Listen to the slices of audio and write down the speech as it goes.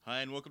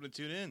Hi, and welcome to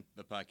Tune In,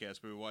 the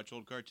podcast where we watch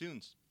old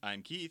cartoons.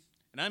 I'm Keith.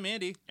 And I'm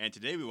Andy. And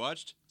today we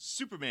watched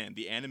Superman,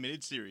 the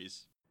animated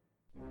series.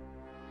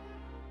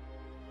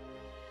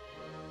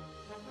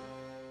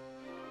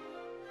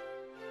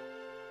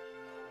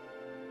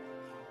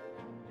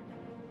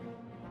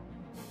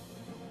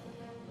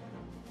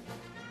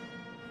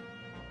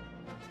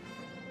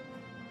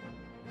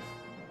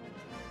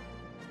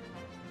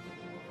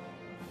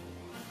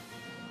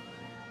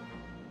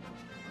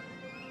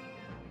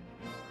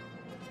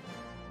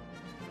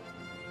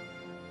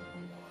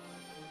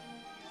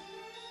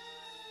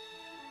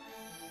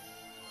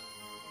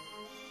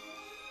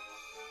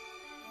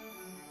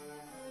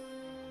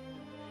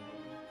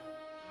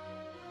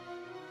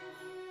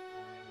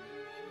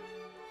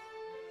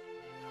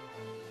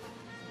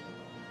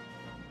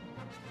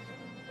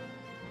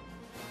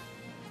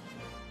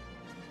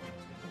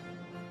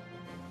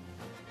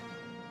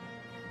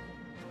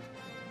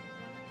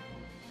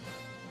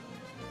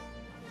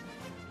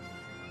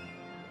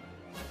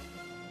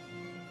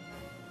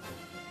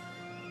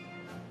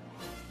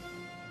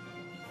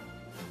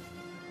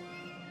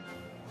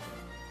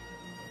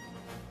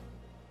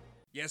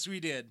 Yes,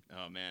 we did.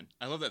 Oh, man.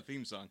 I love that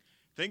theme song.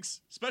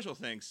 Special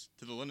thanks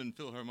to the London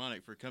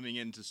Philharmonic for coming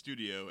into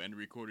studio and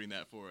recording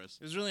that for us.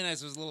 It was really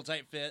nice. It was a little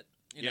tight fit.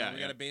 We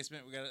got a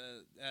basement. We got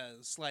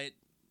a slight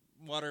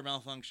water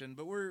malfunction,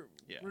 but we're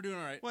doing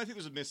all right. Well, I think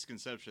there's a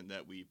misconception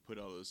that we put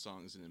all those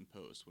songs in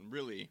post, when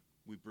really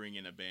we bring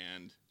in a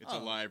band. It's a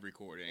live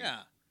recording. Yeah.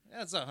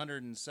 That's a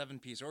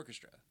 107-piece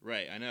orchestra.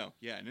 Right, I know.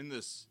 Yeah, and in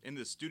this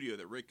studio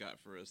that Rick got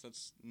for us,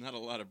 that's not a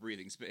lot of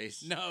breathing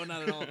space. No,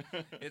 not at all.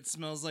 It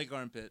smells like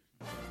armpit.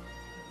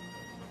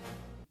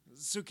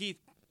 So, Keith,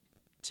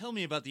 tell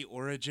me about the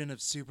origin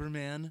of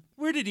Superman.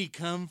 Where did he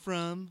come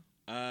from?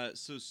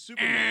 So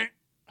Superman...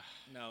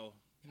 No,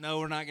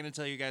 we're not going to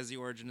tell you guys the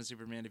origin of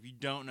Superman. If you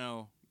don't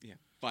know... Yeah,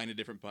 find a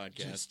different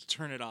podcast. Just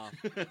turn it off.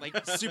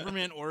 Like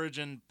Superman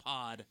Origin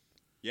Pod.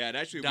 Yeah, and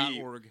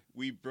actually .org.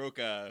 we broke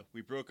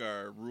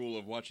our rule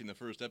of watching the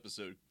first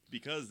episode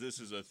because this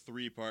is a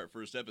 3-part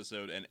first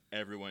episode and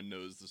everyone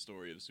knows the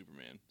story of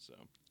Superman. So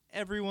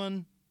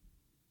everyone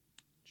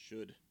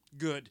should.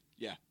 Good.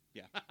 Yeah.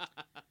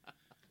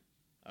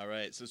 All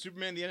right, so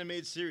Superman the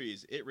Animated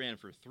Series, it ran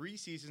for 3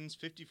 seasons,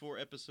 54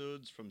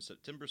 episodes from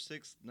September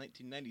 6th,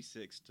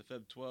 1996 to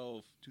Feb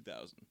 12,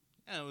 2000.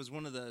 Yeah, it was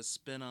one of the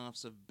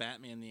spin-offs of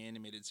Batman the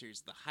Animated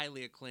Series, the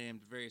highly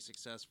acclaimed, very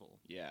successful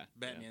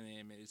Batman the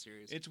Animated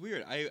Series. It's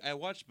weird. I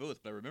watched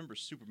both, but I remember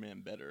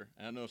Superman better.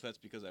 I don't know if that's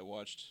because I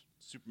watched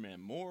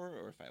Superman more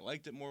or if I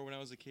liked it more when I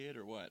was a kid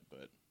or what,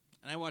 but...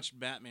 And I watched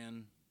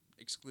Batman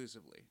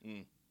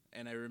exclusively,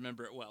 and I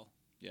remember it well.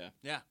 Yeah.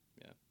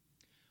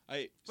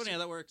 Funny how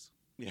that works.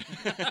 Yeah.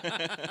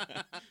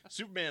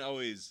 Superman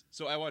always...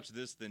 So I watched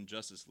this, then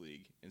Justice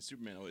League, and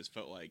Superman always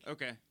felt like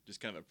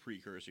just kind of a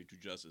precursor to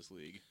Justice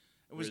League.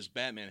 Whereas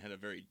Batman had a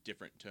very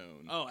different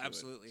tone. Oh,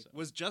 absolutely.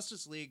 Was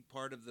Justice League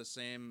part of the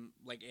same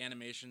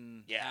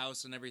animation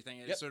house and everything?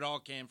 Yep. So it all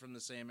came from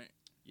the same...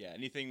 Yeah,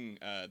 anything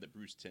that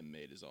Bruce Timm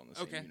made is all in the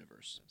same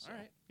universe. So, all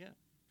right. Yeah.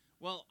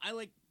 Well, I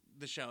like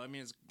the show. I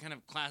mean, it's kind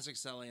of classic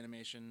cell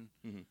animation.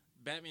 Mm-hmm.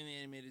 Batman the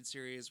Animated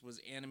Series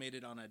was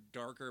animated on a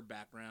darker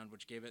background,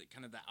 which gave it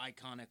kind of the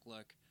iconic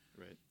look.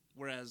 Right.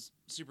 Whereas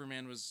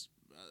Superman was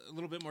a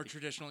little bit more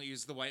traditional. It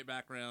used the white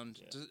background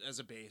as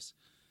a base.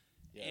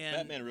 Yeah, and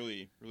Batman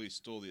really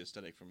stole the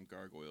aesthetic from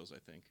Gargoyles, I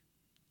think.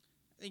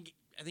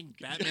 I think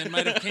Batman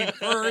might have came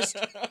first.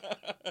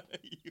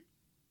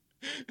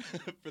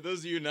 For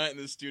those of you not in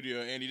the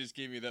studio, Andy just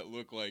gave me that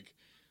look like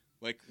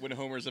when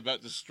Homer's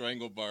about to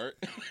strangle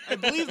Bart. I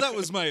believe that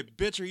was my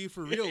 "bitch, are you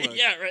for real" look.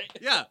 Yeah, right.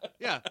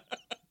 Yeah.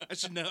 I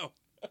should know.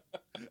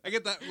 I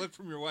get that look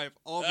from your wife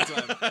all the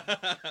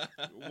time.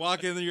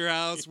 Walk into your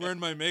house wearing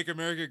my "Make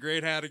America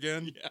Great" hat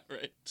again. Yeah,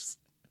 right.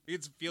 You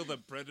can feel the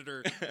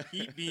Predator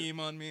heat beam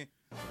on me.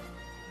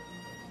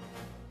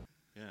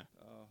 Yeah,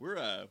 we're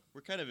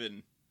kind of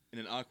in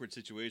an awkward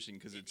situation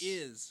because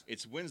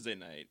it's Wednesday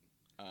night.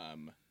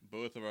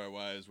 Both of our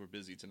wives were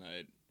busy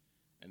tonight,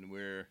 and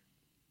we're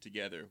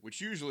together,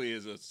 which usually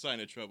is a sign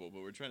of trouble.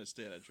 But we're trying to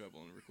stay out of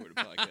trouble and record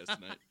a podcast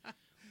tonight.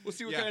 We'll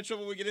see what kind of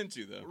trouble we get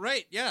into, though.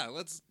 Right? Yeah.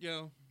 Let's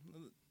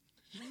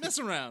mess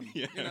around.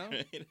 Yeah.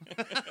 Right.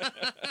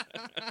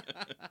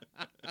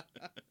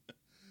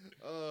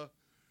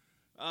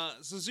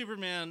 So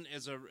Superman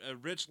is a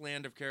rich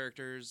land of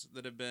characters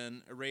that have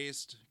been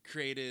erased,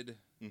 created,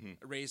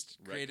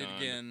 created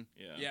again.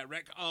 Yeah.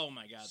 Oh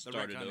my God.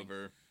 Started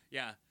over.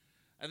 Yeah.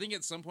 I think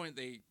at some point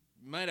they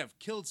might have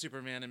killed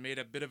Superman and made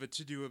a bit of a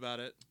to-do about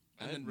it.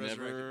 And I've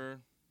never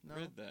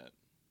read that.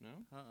 No?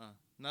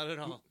 Not at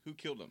all. Who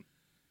killed him?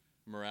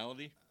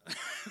 Morality?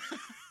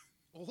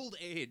 Old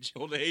age.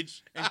 Old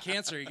age? And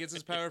cancer. He gets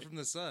his power from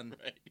the sun.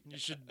 Right. You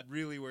should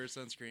really wear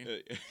sunscreen.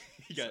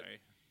 Sorry.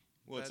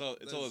 Well, it's all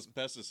those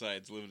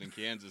pesticides living in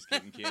Kansas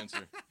giving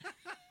cancer.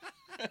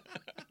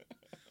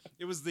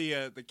 It was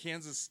the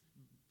Kansas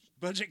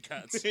budget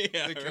cuts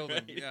that killed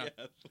him. Yeah.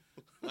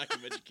 Lack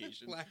of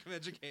education. Lack of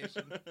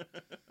education.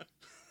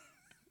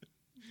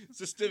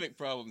 Systemic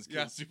problems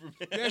killed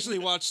Superman. He actually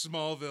watched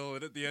Smallville,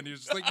 and at the end he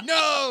was just like,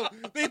 "No,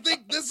 they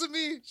think this of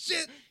me.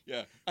 Shit."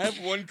 Yeah, I have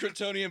one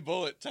Kryptonian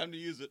bullet. Time to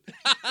use it.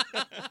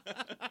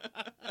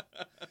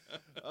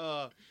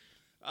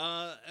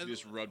 He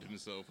just rubbed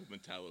himself with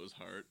Metallo's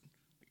heart.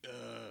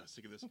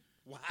 Sick of this.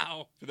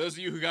 Wow. For those of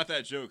you who got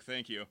that joke,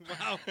 thank you.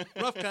 Wow.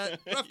 Rough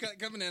cut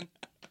coming in.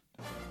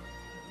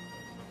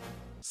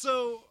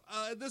 So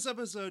this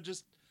episode,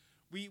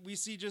 we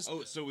see just.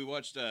 Oh, so we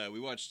watched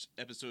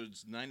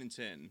episodes 9 and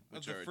 10,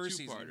 which are a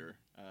two-parter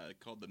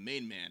called The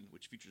Main Man,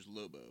 which features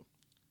Lobo.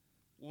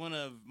 One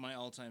of my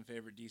all-time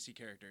favorite DC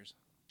characters.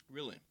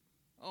 Really?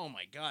 Oh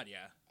my God,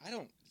 yeah. I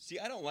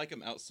don't like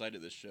him outside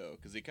of this show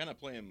because they kind of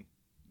play him.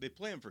 They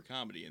play him for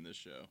comedy in this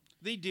show.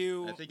 They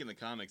do. I think in the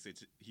comics,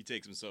 he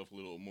takes himself a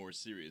little more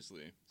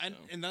seriously. So.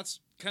 And that's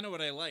kind of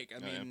what I like. I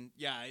mean,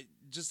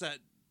 just that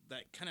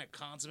kind of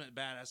consummate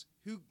badass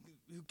who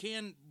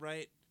can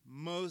write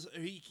most.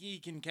 He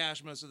can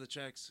cash most of the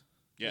checks.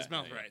 His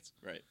mouth writes.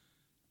 Right.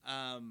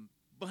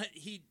 But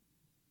he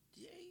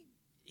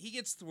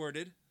gets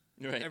thwarted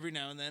every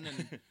now and then,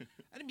 and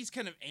I think he's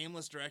kind of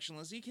aimless,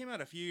 directionless. He came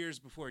out a few years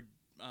before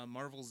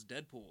Marvel's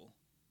Deadpool.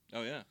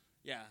 Oh yeah.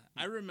 Yeah,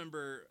 I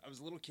remember I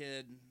was a little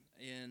kid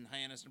in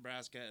Hyannis,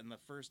 Nebraska, and the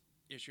first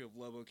issue of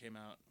Lobo came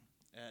out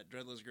at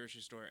Dreadlow's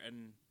grocery store,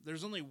 and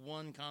there's only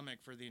one comic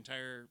for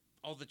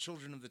all the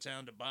children of the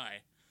town to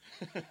buy.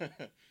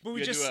 But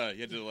you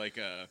had to like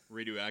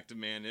Radioactive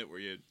Man it, where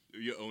you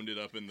owned it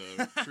up in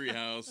the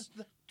treehouse,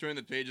 turn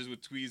the pages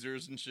with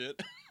tweezers and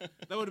shit.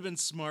 That would have been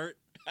smart.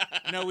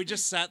 No, we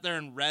just sat there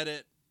and read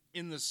it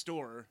in the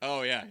store.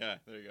 Oh yeah,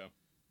 there you go.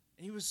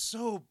 He was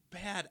so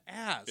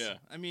badass. Yeah.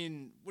 I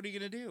mean, what are you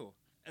going to do?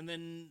 And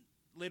then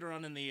later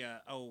on in the,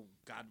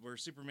 where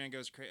Superman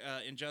goes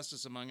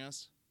Injustice Among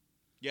Us.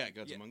 Yeah,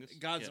 Gods Among Us.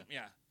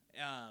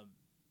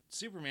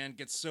 Superman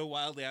gets so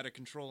wildly out of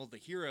control, the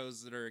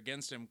heroes that are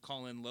against him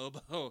call in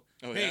Lobo. Oh,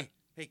 hey,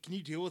 can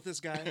you deal with this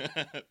guy?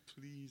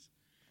 Please.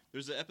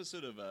 There's an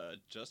episode of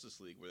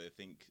Justice League where they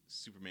think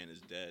Superman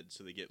is dead,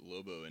 so they get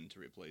Lobo in to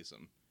replace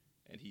him.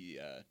 And he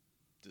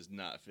does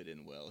not fit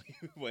in well. He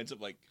winds up,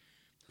 like,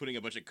 putting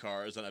a bunch of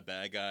cars on a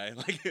bad guy.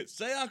 Like,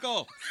 say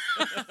uncle!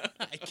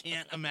 I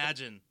can't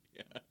imagine.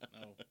 Yeah.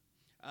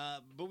 No.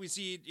 But we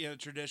see,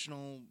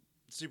 traditional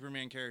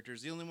Superman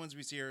characters. The only ones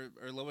we see are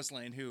Lois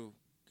Lane, who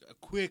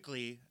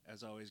quickly,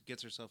 as always,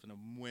 gets herself into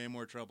way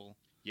more trouble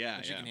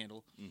than she can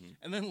handle. Mm-hmm.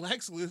 And then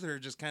Lex Luthor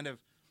just kind of,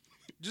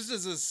 just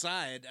as a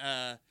side,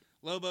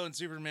 Lobo and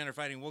Superman are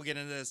fighting. We'll get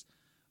into this.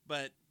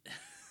 But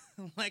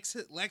Lex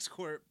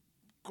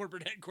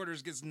corporate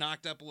headquarters gets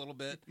knocked up a little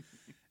bit.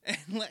 And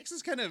Lex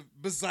is kind of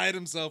beside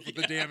himself with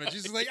the damage.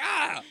 He's just like,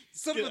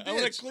 son of a bitch. I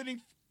want a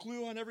cleaning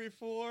clue on every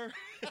floor.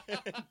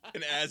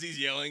 And as he's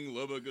yelling,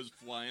 Lobo goes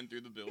flying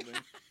through the building.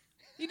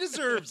 He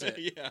deserves it.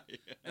 Yeah.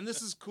 And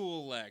this is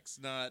cool Lex,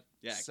 not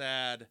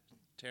sad,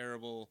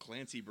 terrible.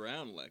 Clancy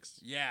Brown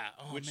Lex. Yeah.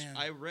 Oh, which man.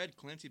 I read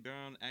Clancy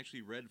Brown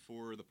actually read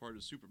for the part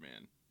of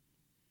Superman.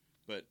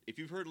 But if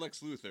you've heard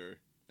Lex Luthor,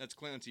 that's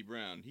Clancy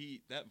Brown.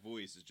 That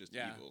voice is just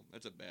evil.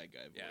 That's a bad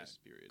guy voice,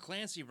 period.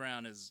 Clancy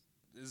Brown is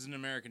an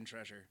American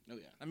treasure. Oh,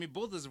 yeah. I mean,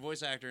 both as a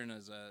voice actor and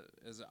as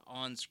an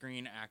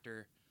on-screen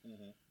actor.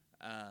 Mm-hmm.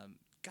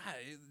 God,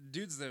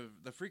 dude's the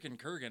freaking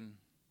Kurgan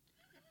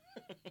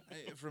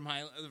from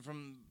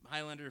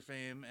Highlander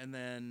fame, and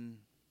then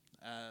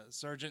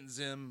Sergeant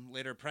Zim,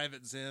 later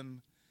Private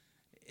Zim,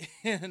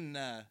 in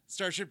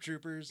Starship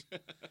Troopers.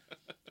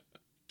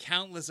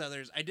 Countless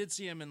others. I did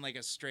see him in like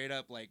a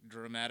straight-up like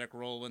dramatic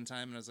role one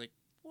time, and I was like,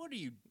 "What are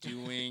you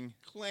doing,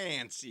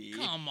 Clancy?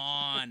 Come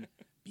on."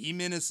 Be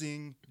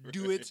menacing.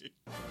 Do it.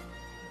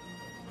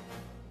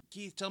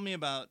 Keith, tell me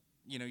about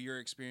your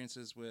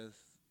experiences with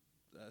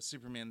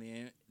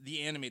Superman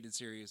the animated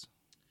series.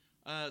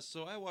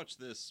 So I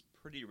watched this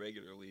pretty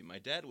regularly. My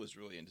dad was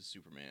really into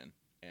Superman,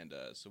 and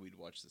so we'd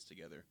watch this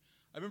together.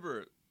 I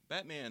remember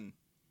Batman,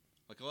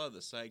 like a lot of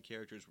the side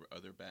characters were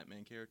other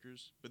Batman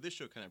characters, but this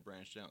show kind of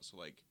branched out. So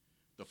like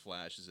the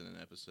Flash is in an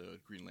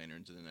episode, Green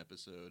Lantern's in an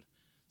episode.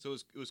 So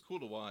it was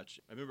cool to watch.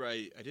 I remember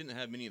I didn't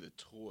have many of the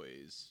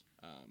toys.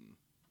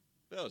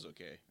 But that was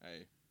okay.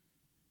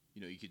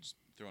 You could just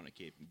throw on a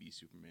cape and be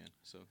Superman.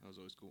 So that was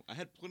always cool. I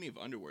had plenty of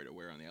underwear to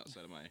wear on the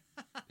outside of my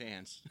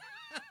pants.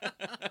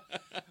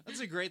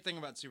 That's a great thing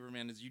about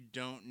Superman is you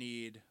don't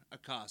need a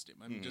costume.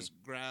 I mean, just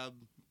grab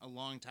a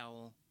long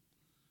towel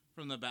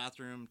from the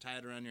bathroom, tie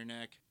it around your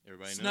neck.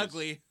 Everybody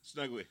snugly. knows.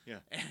 Snugly, yeah.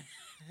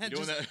 And you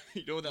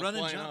don't want that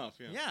flying off.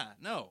 Yeah,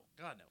 no.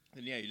 God, no.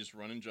 And you just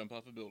run and jump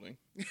off a building.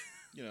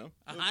 A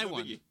high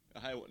one. A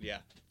high one, yeah.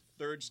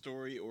 3rd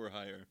story or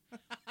higher.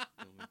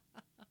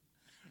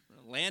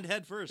 Land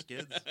head first,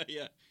 kids.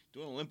 Yeah,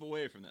 don't want to limp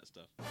away from that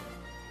stuff.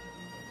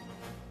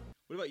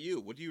 What about you?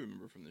 What do you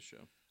remember from this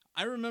show?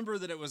 I remember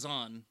that it was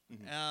on,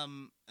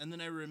 and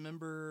then I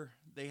remember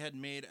they had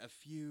made a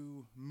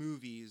few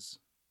movies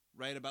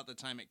right about the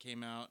time it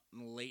came out in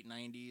the late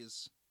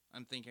 90s,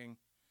 I'm thinking.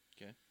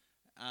 Okay.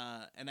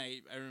 And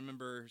I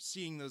remember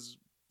seeing those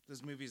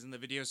movies in the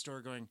video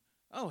store going,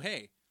 oh,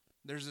 hey,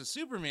 there's a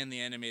Superman the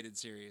Animated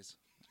Series.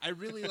 I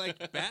really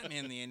liked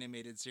Batman the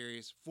Animated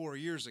Series 4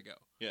 years ago.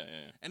 Yeah.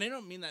 And I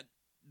don't mean that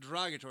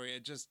derogatory.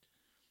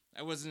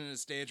 I wasn't in a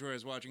stage where I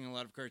was watching a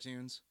lot of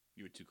cartoons.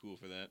 You were too cool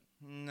for that?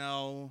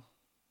 No.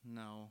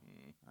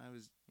 I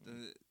was...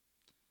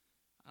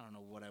 I don't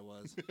know what I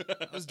was.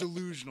 I was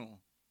delusional.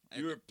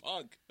 You were a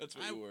punk. That's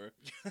what you were.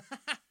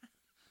 I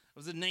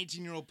was a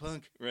 19-year-old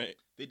punk. Right.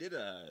 They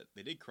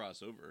did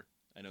cross over.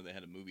 I know they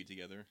had a movie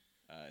together.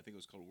 I think it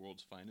was called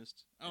World's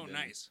Finest. Oh,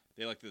 nice.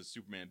 They like the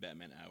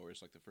Superman-Batman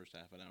hours. Like the first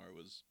half an hour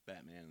was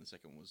Batman and the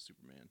second one was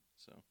Superman.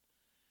 So,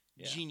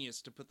 yeah.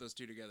 Genius to put those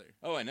two together.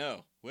 Oh, I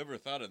know. Whoever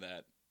thought of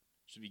that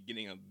should be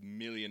getting $1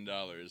 million.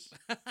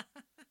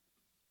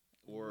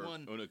 Or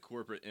own a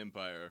corporate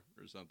empire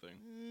or something.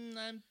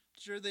 I'm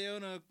sure they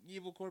own a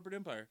evil corporate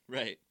empire.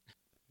 Right.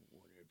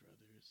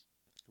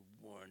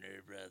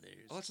 Warner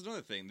Brothers. Oh, that's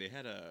another thing. They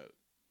had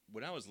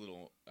when I was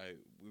little,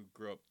 we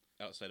grew up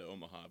outside of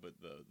Omaha, but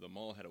the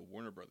mall had a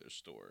Warner Brothers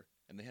store,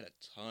 and they had a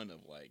ton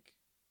of like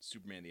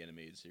Superman the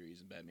Animated Series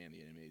and Batman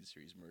the Animated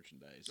Series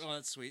merchandise. Oh,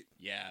 that's sweet.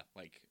 Yeah,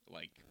 like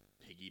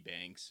piggy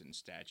banks and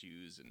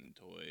statues and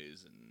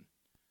toys and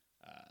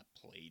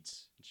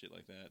plates and shit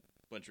like that.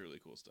 Bunch of really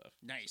cool stuff.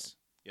 Nice. So,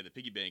 yeah, the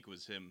piggy bank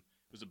was him.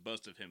 It was a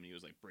bust of him, and he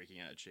was like breaking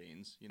out of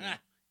chains. You know,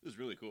 It was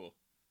really cool.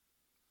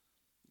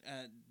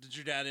 Did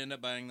your dad end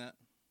up buying that?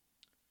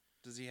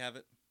 Does he have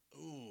it?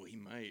 Oh, he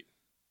might.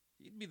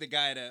 He'd be the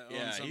guy to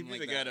own something like that. Yeah, he'd be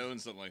the guy to own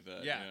something like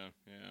that. Yeah.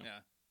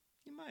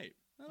 He might.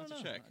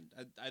 Let's check.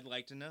 I'd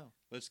like to know.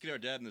 Let's get our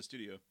dad in the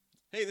studio.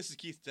 Hey, this is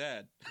Keith's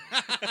dad.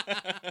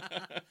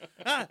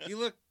 You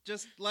look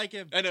just like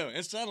him. I know,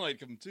 and sound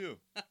like him, too.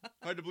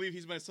 Hard to believe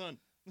he's my son.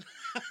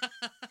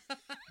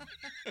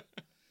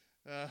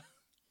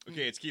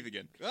 Okay, it's Keith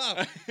again.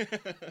 Oh,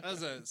 that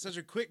was such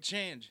a quick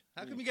change.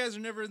 How come you guys are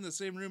never in the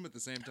same room at the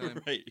same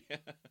time? Right, yeah.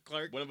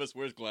 Clark. One of us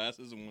wears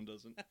glasses and one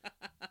doesn't,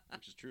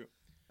 which is true.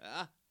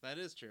 That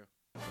is true.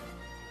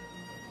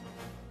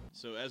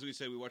 So, as we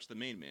said, we watched The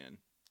Main Man.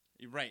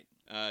 You're right.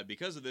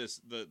 Because of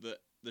this,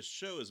 the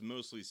show is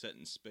mostly set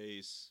in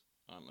space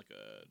on like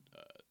a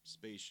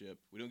spaceship.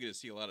 We don't get to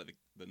see a lot of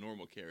the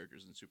normal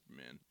characters in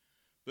Superman.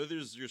 But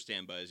there's your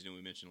standbys.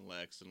 We mentioned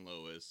Lex and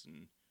Lois,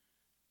 and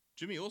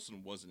Jimmy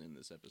Olsen wasn't in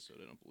this episode,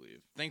 I don't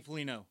believe.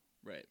 Thankfully, no.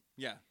 Right.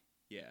 Yeah.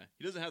 Yeah.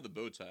 He doesn't have the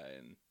bow tie,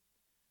 and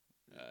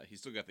he's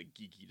still got the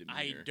geeky demeanor.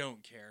 I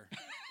don't care.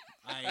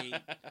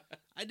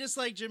 I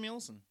dislike Jimmy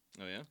Olsen.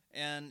 Oh, yeah?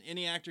 And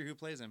any actor who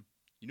plays him.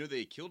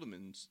 They killed him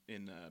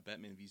in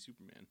Batman v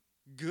Superman.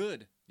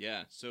 Good.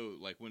 Yeah, so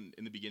like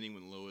in the beginning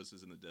when Lois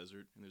is in the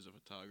desert and there's a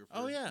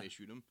photographer, they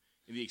shoot him.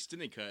 In the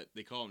extended cut,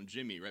 they call him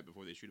Jimmy right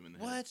before they shoot him in the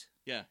head. What?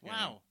 Yeah.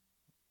 Wow.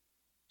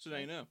 So now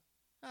you know.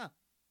 Huh.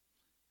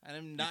 And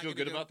I'm not. You feel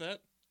good about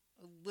that?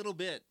 A little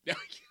bit.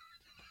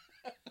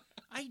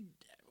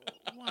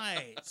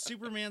 Why?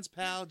 Superman's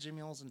pal,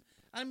 Jimmy Olsen.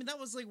 I mean, that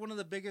was like one of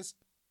the biggest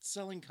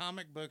selling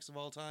comic books of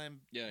all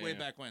time. Way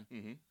back when.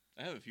 Mm-hmm.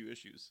 I have a few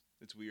issues.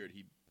 It's weird.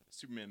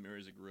 Superman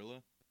marries a gorilla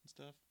and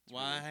stuff. It's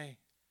why? Weird.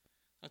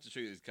 I'll have to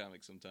show you these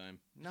comics sometime.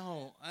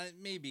 No,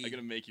 maybe. I'm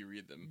gonna make you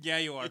read them. Yeah,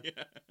 you are.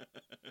 Yeah.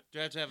 Do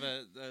I have to have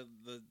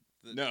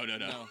No.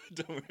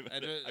 Don't worry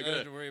about it. I don't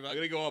have to worry about I'm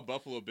gonna go all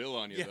Buffalo Bill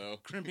on you, though.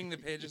 Crimping the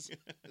pages.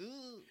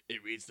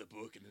 It reads the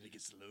book and then it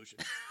gets the lotion.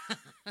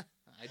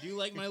 I do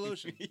like my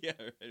lotion. Yeah,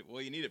 right.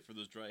 Well, you need it for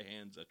those dry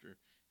hands after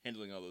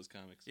handling all those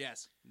comics.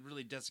 Yes, it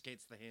really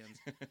desiccates the hands.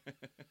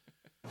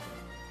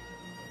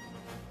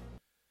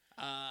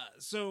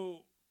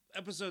 So,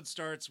 episode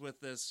starts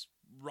with this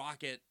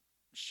rocket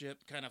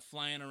ship kind of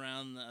flying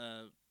around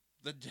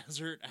the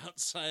desert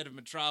outside of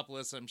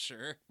Metropolis, I'm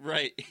sure.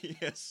 Right,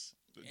 yes.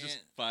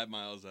 Just 5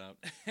 miles out.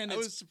 And I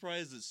was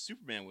surprised that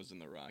Superman was in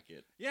the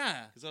rocket.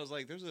 Yeah. Because I was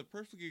like, there's a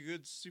perfectly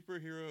good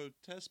superhero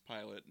test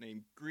pilot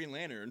named Green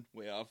Lantern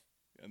way off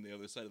on the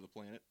other side of the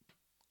planet.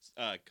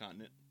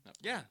 Continent. Not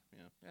planet.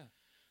 Yeah.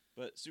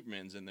 But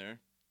Superman's in there.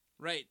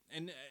 Right.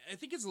 And I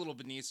think it's a little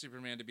beneath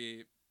Superman to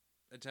be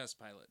a test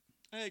pilot.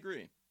 I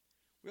agree.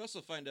 We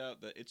also find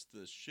out that it's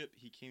the ship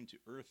he came to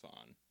Earth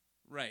on.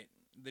 Right.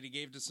 That he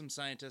gave to some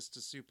scientists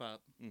to soup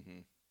up. Mm-hmm.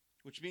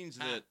 Which means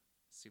that...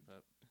 Soup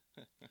up.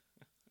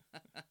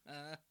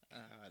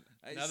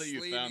 Now that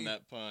you found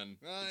that pun,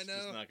 it's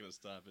just not going to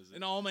stop, is it?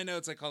 In all my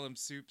notes, I call them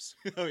soups.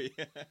 Oh,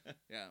 yeah.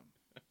 Yeah.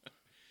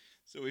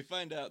 So we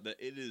find out that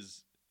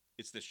it's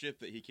the ship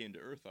that he came to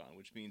Earth on,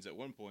 which means at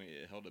one point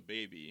it held a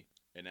baby,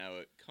 and now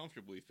it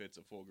comfortably fits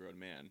a full-grown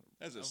man.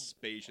 That's a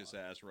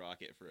spacious-ass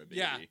rocket for a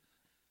baby.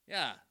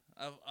 Yeah.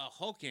 A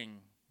hulking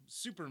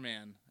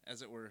Superman,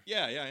 as it were.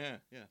 Yeah.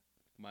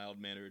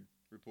 Mild-mannered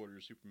reporter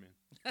Superman.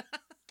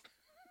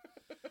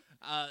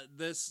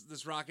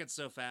 This rocket's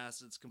so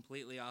fast, it's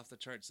completely off the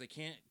charts. They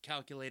can't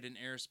calculate an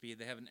airspeed.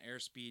 They have an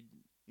airspeed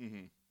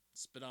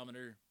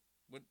speedometer.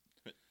 What?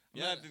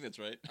 I think that's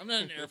right. I'm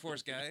not an Air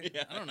Force guy.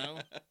 Yeah. I don't know.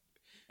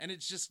 And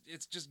it's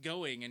just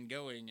going and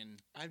going,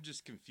 and I'm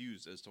just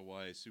confused as to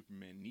why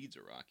Superman needs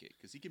a rocket,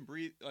 because he can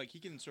breathe, like he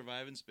can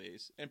survive in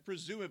space, and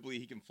presumably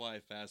he can fly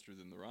faster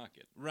than the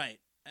rocket. Right,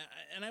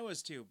 and I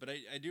was too, but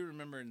I do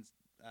remember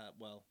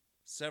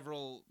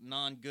several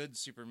non-good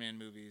Superman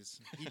movies,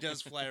 he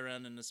does fly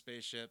around in a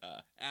spaceship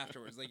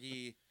afterwards. Like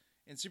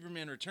in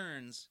Superman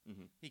Returns,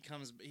 he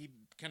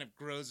kind of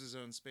grows his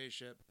own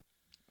spaceship,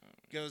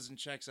 goes and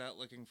checks out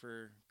looking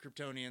for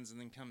Kryptonians, and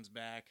then comes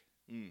back,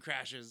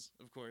 crashes,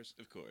 of course.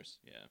 Of course,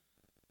 yeah.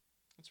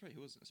 That's right, he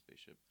was in a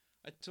spaceship.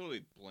 I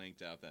totally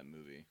blanked out that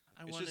movie.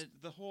 Just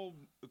the whole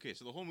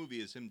movie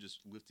is him just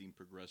lifting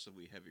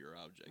progressively heavier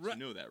objects. Right.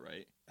 You know that,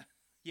 right?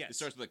 Yes. It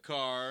starts with a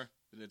car,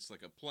 then it's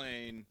like a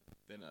plane,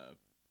 then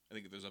I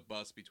think there's a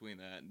bus between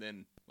that, and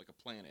then like a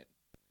planet.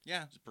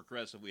 Yeah. Just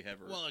progressively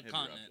heavier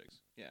continent.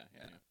 objects. Yeah.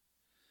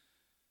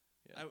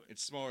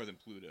 It's smaller than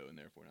Pluto and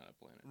therefore not a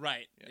planet.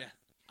 Right. Yeah.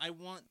 I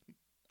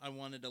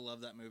wanted to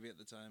love that movie at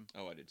the time.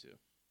 Oh, I did too.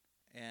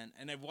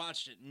 And I've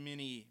watched it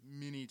many,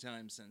 many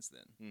times since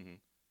then. Mm-hmm.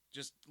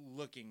 Just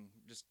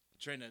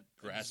trying to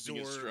grasping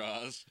at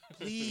straws.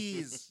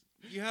 Please,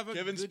 you have a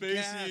Kevin good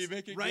Spacey, cast,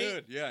 make it right?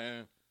 good.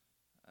 Yeah.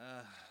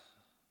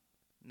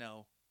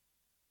 No.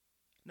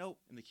 Nope.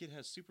 And the kid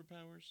has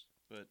superpowers,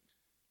 but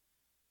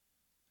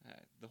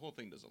the whole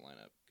thing doesn't line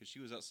up because she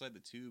was outside the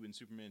tube in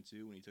Superman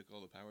 2 when he took all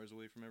the powers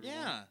away from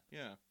everyone.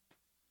 Yeah.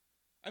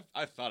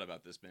 I've thought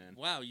about this, man.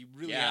 Wow, you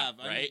really have,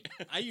 right?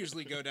 I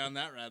usually go down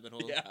that rabbit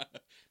hole. Yeah.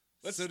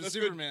 Let's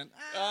Superman.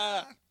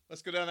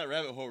 Let's go down that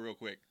rabbit hole real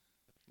quick.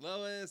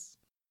 Lois.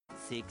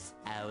 6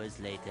 hours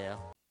later.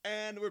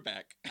 And we're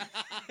back.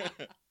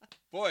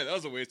 Boy, that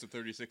was a waste of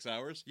 36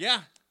 hours.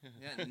 Yeah,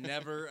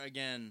 never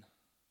again.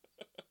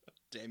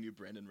 Damn you,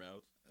 Brandon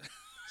Routh.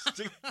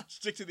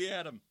 Stick to the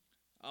atom.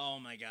 Oh,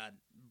 my God.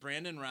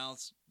 Brandon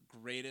Routh's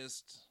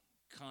greatest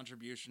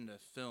contribution to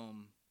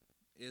film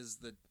is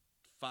the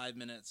 5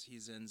 minutes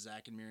he's in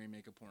Zack and Miri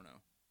Make a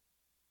Porno.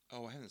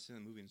 Oh, I haven't seen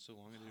the movie in so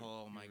long.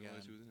 Oh, my God. Who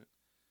was in it?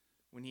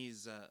 When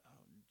he's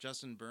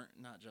Justin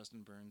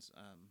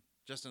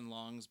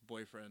Long's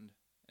boyfriend.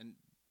 And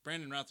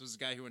Brandon Routh was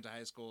the guy who went to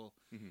high school.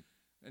 Mm-hmm.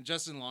 And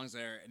Justin Long's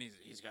there, and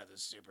he's got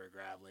this super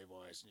gravelly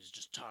voice, and he's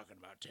just talking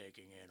about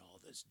taking in all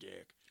this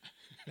dick.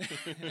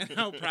 And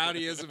how proud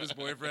he is of his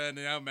boyfriend,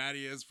 and how mad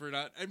he is for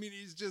not... I mean,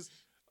 he's just...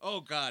 Oh,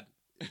 God.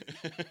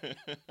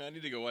 I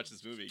need to go watch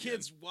this movie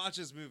Kids, again. Watch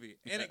this movie.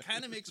 And it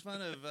kind of makes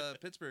fun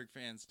of Pittsburgh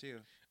fans, too.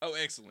 Oh,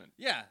 excellent.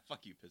 Yeah.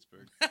 Fuck you,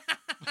 Pittsburgh.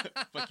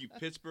 Fuck you,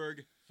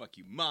 Pittsburgh. Fuck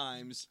you,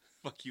 Mimes.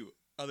 Fuck you,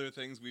 other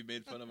things we've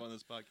made fun of on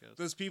this podcast.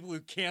 Those people who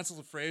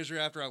canceled Frasier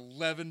after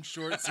 11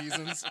 short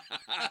seasons.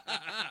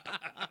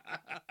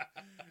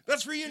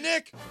 That's for you,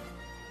 Nick!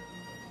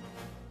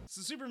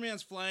 So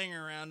Superman's flying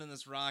around in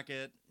this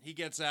rocket. He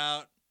gets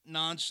out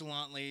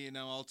nonchalantly,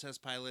 all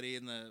test piloty,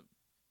 and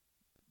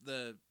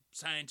the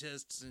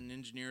scientists and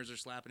engineers are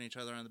slapping each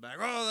other on the back.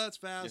 Oh, that's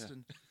fast. Yeah.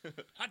 And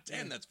hot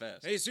damn, that's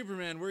fast. Hey,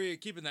 Superman, where are you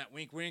keeping that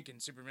wink wink?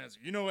 And Superman's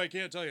like, I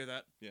can't tell you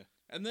that. Yeah.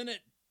 And then it,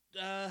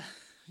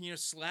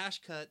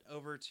 slash cut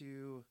over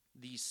to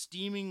the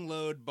Steaming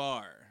Load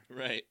bar.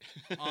 Right.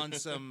 On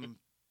some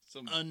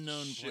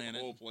unknown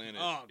planet. Whole planet.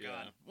 Oh, God.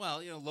 Yeah.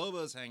 Well,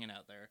 Lobo's hanging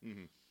out there.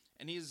 Mm-hmm.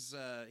 And he's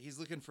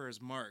looking for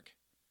his mark.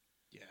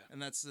 Yeah. And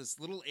that's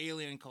this little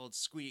alien called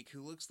Squeak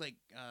who looks like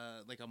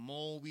a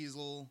mole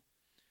weasel.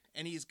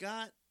 And he's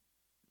got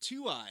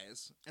 2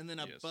 eyes, and then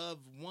above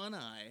one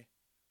eye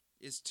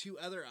is 2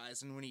 other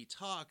eyes. And when he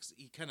talks,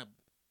 he kind of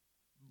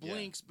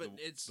blinks, but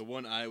it's... The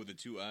one eye with the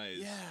 2 eyes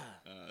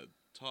yeah.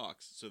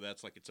 Talks, so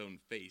that's like its own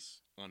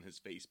face on his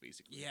face,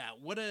 basically. Yeah,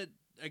 what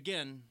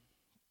again,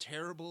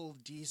 terrible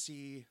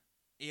DC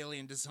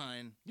alien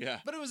design. Yeah.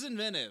 But it was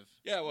inventive.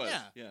 Yeah, it was.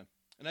 Yeah.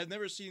 And I've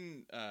never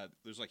seen,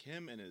 there's like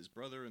him and his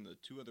brother and the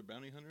 2 other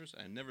bounty hunters.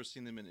 I've never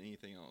seen them in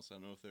anything else. I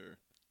don't know if they're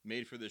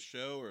made for this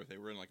show or if they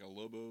were in like a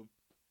Lobo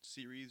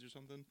series or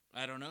something.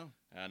 I don't know.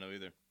 I don't know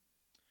either.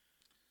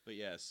 But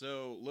yeah,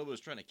 so Lobo's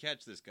trying to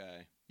catch this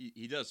guy.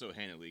 He does so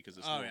handily because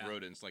this little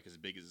rodent's like as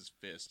big as his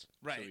fist.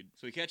 Right.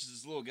 So he catches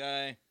this little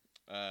guy.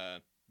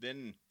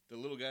 Then the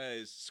little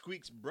guy's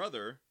Squeak's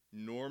brother,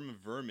 Norm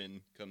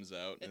Vermin, comes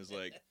out and is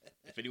like,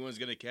 if anyone's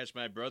going to catch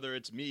my brother,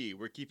 it's me.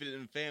 We're keeping it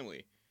in the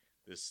family.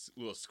 This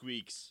little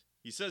Squeaks,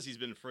 he says he's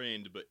been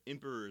framed, but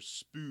Emperor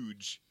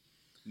Spooge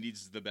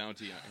needs the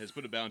bounty has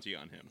put a bounty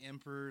on him.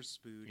 Emperor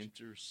Spooge.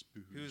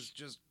 Who's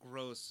just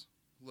gross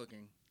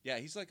looking. Yeah,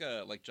 he's like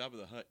Jabba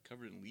the Hutt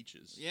covered in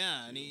leeches.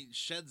 Yeah, and he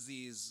sheds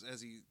these as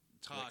he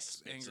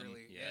talks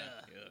angrily.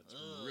 Yeah, it's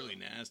really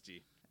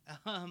nasty.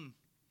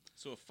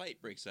 So a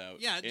fight breaks out.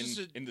 Yeah,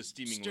 in the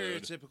steaming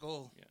load.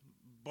 Stereotypical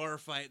bar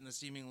fight in the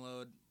steaming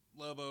load.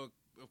 Lobo,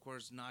 of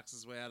course, knocks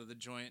his way out of the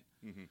joint.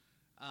 Mm-hmm.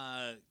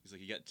 He's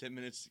like, you got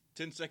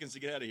 10 seconds to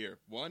get out of here.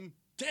 1,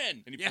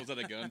 10, and he pulls out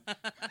a gun.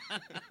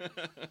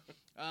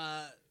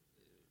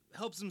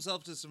 Helps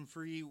himself to some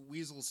free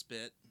weasel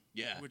spit.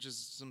 Yeah. Which is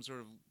some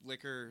sort of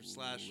liquor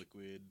slash...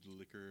 Liquid,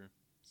 liquor,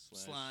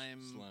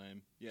 slime.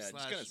 Yeah, it just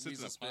kind of sits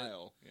in a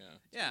pile. Yeah,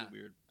 it's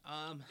really weird.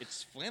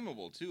 It's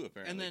flammable, too,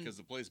 apparently, because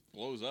the place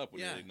blows up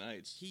when it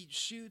ignites. He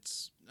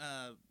shoots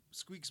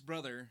Squeak's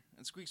brother,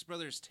 and Squeak's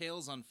brother's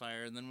tail's on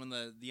fire, and then when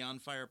the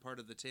on-fire part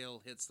of the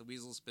tail hits the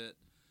weasel spit,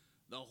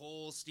 the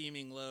whole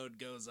steaming load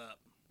goes up.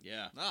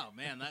 Yeah. Oh,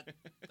 man, that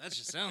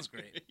just sounds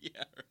great.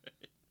 Yeah,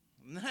 right.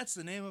 And that's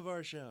the name of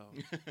our show.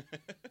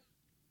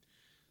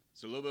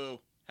 So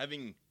Lobo,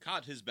 having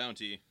caught his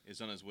bounty,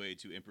 is on his way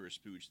to Emperor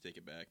Spooch to take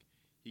it back.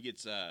 He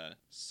gets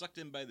sucked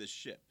in by the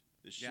ship.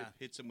 The ship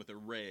hits him with a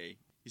ray.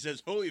 He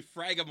says, "Holy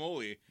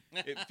fragamole!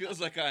 It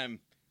feels like I'm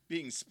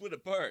being split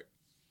apart.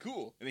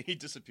 Cool." And then he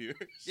disappears.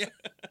 Yeah.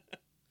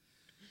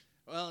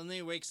 Well, and then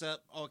he wakes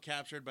up all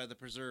captured by the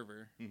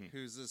Preserver,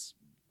 who's this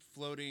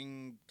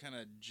floating kind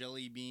of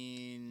jelly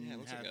bean. Yeah, it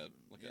looks like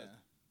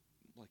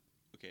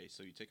okay,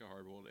 so you take a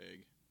hard-boiled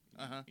egg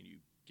and you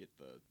get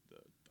the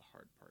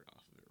hard part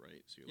off of it,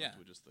 right? So you're left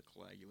with just the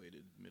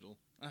coagulated middle.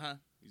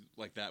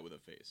 Like that with a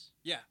face.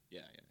 Yeah.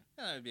 Yeah.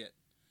 That would be it.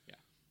 Yeah.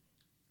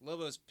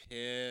 Lobo's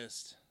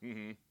pissed.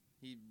 Mm-hmm.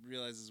 He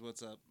realizes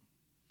what's up.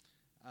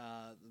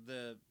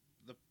 The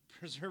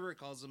Preserver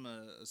calls him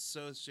a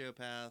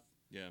sociopath.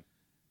 Yeah.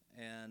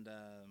 And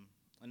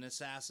an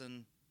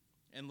assassin.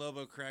 And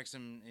Lobo corrects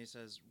him. And he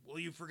says, "Well,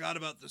 you forgot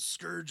about the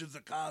Scourge of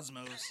the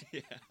Cosmos."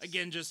 Yes.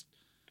 Again, just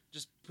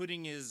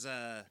putting his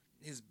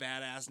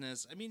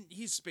badassness. I mean,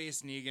 he's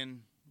Space Negan.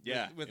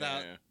 Yeah.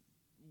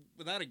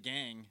 Without a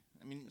gang.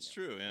 I mean, it's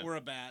true. Yeah. Or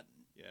a bat.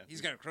 Yeah.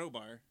 He's got a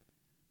crowbar.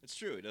 It's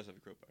true. He does have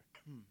a crowbar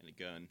and a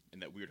gun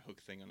and that weird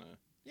hook thing on a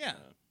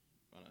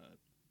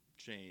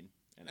chain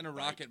and a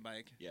rocket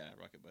bike. Yeah,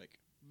 rocket bike.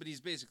 But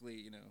he's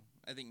basically,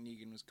 I think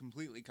Negan was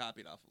completely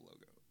copied off of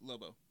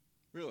Lobo.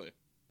 Really?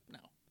 No,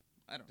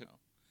 I don't know.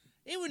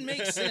 It would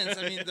make sense.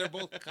 I mean, they're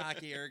both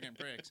cocky, arrogant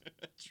pricks.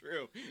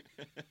 True.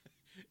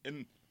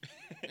 In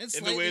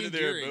the way that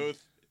they're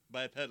both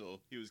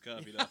bipedal, he was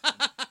copied off.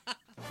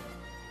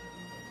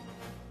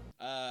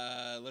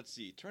 Let's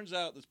see. Turns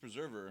out this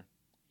Preserver,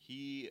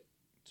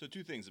 so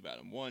two things about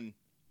him. One,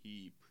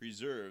 he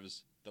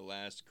preserves the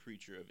last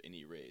creature of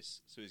any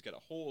race. So he's got a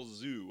whole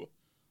zoo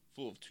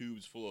full of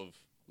tubes full of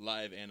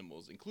live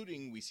animals,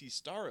 including we see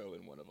Starro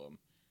in one of them,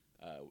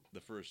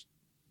 the first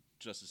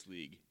Justice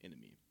League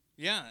enemy.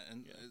 Yeah,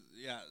 and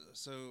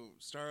so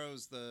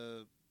Starro's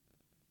the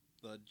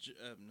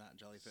not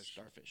jellyfish,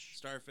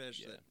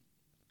 starfish. Yeah. That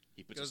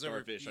he puts a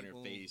starfish on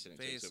your face and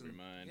it takes over your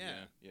mind.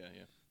 Yeah.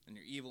 And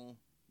you're evil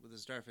with a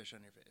starfish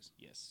on your face.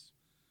 Yes,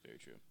 very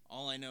true.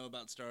 All I know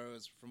about Starro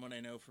is from what I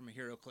know from a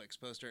HeroClix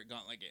poster at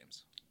Gauntlet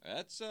Games.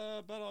 That's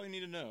about all you need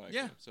to know, actually.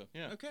 Yeah. So,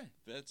 yeah. Okay.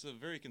 That's a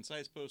very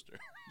concise poster.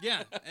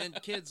 Yeah,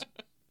 and kids,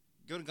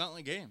 go to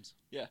Gauntlet Games.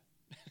 Yeah.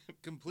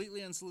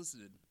 Completely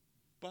unsolicited.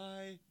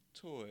 Buy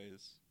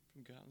toys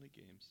from Gauntlet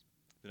Games.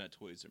 They're not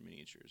toys, they're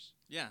miniatures.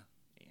 Yeah.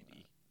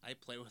 Andy. I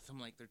play with them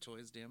like they're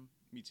toys, damn.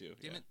 Me too.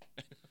 Damn it.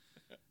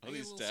 All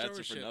these stats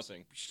are for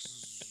nothing.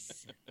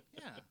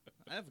 Yeah,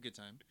 I have a good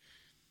time.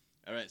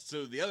 All right,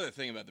 so the other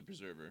thing about the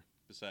Preserver,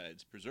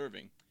 besides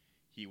preserving,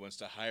 he wants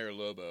to hire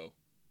Lobo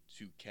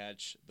to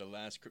catch the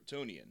last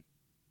Kryptonian.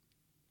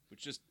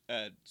 Which just,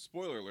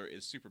 spoiler alert,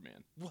 is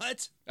Superman.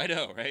 What? I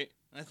know, right?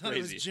 I thought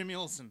it was Jimmy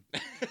Olsen.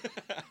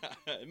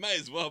 It might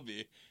as well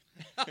be.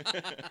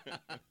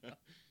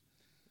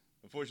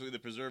 Unfortunately, the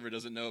Preserver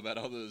doesn't know about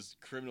all those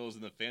criminals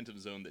in the Phantom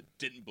Zone that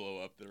didn't blow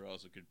up that are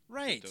also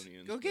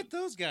Kryptonians. Go get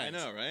those guys. I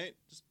know, right?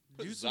 Just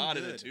put Do Zod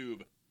in a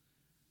tube.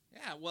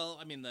 Yeah, well,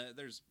 I mean,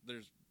 there's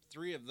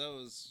 3 of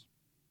those,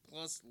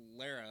 plus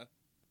Lara.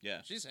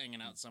 Yeah. She's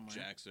hanging out somewhere.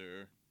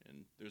 Jaxer,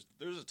 and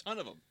there's a ton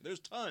of them. There's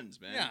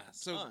tons, man. Yeah,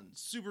 so tons.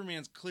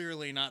 Superman's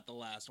clearly not the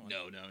last one.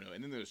 No.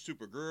 And then there's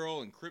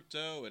Supergirl and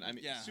Krypto, and I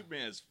mean,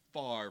 Superman is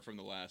far from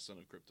the last son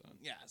of Krypton.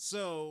 Yeah,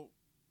 so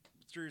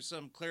through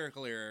some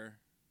clerical error,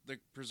 the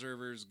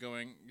Preserver's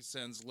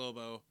sends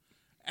Lobo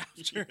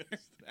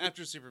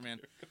after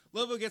Superman.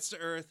 Lobo gets to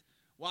Earth,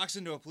 walks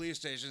into a police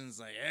station, and is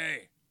like,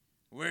 "Hey,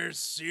 where's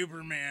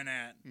Superman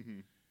at?"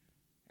 Mm-hmm.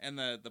 And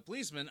the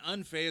policeman,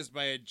 unfazed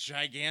by a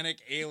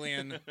gigantic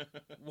alien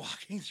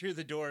walking through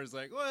the door, is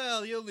like,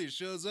 "Well, he only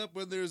shows up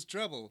when there's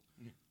trouble."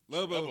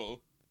 Lobo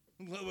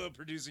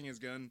producing his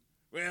gun.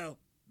 "Well,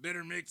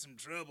 better make some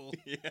trouble."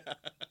 Yeah.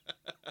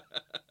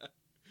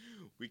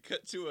 We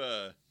cut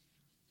to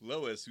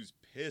Lois, who's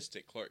pissed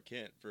at Clark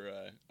Kent for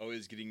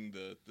always getting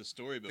the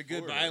story before the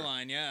good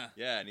byline, yeah.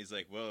 Yeah, and he's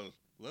like, "Well,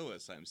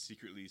 Lois, I'm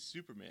secretly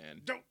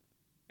Superman." Don't.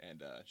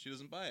 And she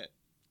doesn't buy it.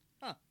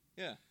 Huh.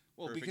 Yeah.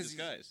 Well, Perfect because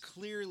disguise. he's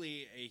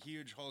clearly a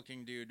huge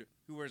hulking dude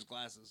who wears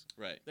glasses.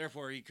 Right.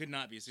 Therefore, he could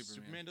not be Superman.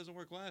 Superman doesn't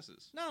wear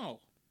glasses.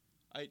 No.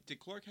 Did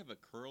Clark have a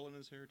curl in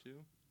his hair,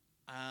 too?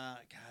 God,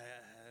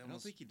 I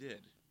don't think he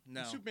did.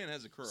 No. Superman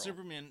has a curl.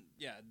 Superman,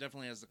 yeah,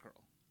 definitely has the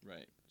curl.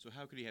 Right. So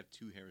how could he have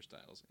 2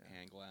 hairstyles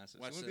and glasses?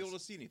 Watch he wouldn't be able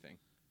to see anything.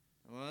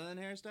 1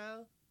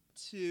 hairstyle,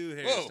 2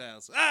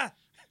 hairstyles. Whoa. Ah!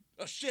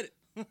 Oh, shit.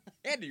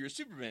 Andy, you're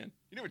Superman.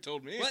 You never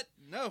told me. What?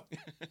 No.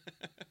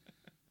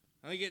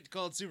 I get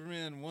called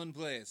Superman in one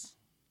place.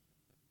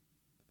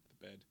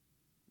 The bed.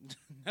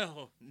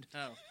 No.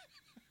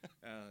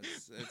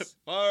 It's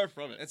far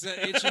from it. It's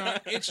an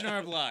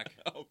H&R Block.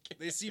 Okay.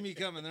 They see me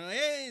coming. They're like,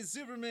 "Hey,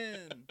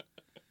 Superman."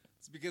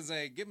 It's because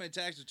I get my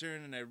tax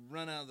return and I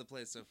run out of the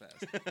place so fast.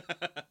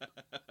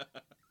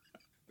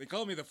 They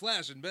call me the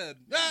Flash in bed.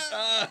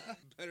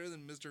 Better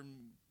than Mr.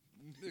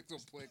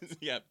 Mxyzptlk.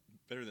 Yeah,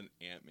 better than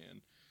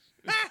Ant-Man.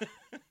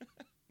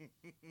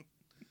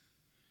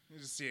 You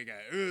just see a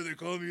guy. Oh, they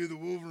call me the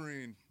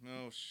Wolverine.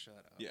 Oh, shut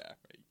up. Yeah,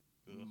 right.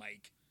 Ugh.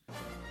 Mike.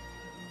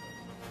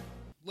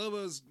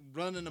 Lobo's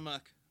running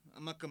amok.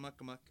 Amok.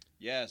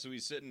 Yeah, so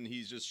he's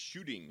just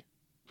shooting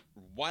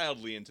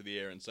wildly into the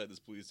air inside this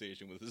police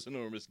station with this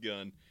enormous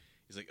gun.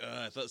 He's like,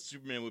 I thought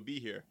Superman would be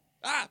here.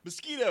 Ah,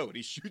 mosquito! And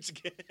he shoots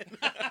again.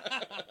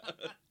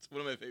 It's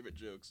one of my favorite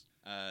jokes.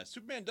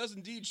 Superman does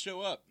indeed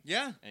show up.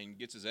 Yeah. And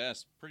gets his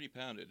ass pretty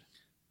pounded.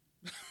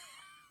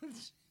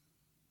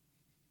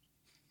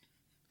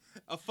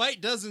 A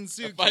fight does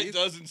ensue, A fight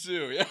does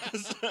ensue,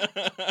 yes.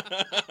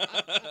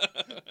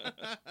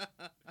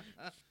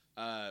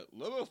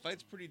 Lobo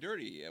fights pretty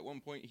dirty. At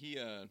one point,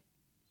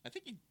 I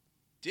think he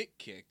dick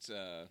kicked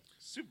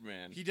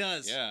Superman. He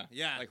does.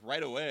 Yeah. Like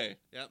right away.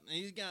 Yep.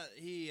 And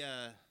he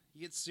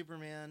gets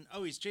Superman.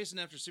 Oh, he's chasing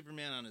after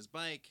Superman on his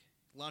bike.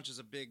 Launches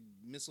a big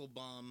missile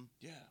bomb.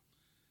 Yeah.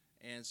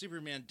 And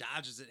Superman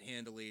dodges it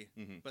handily,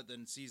 but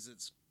then sees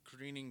it's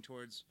careening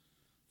towards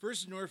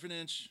first an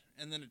orphanage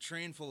and then a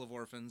train full of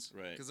orphans.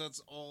 Right. Because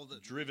that's all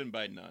that. Driven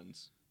by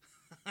nuns.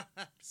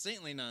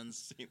 Saintly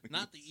nuns.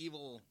 Not the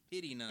evil,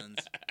 hitty nuns.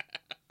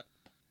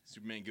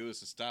 Superman goes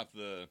to stop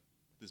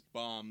this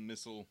bomb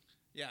missile.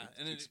 Yeah,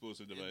 and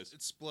explosive device. It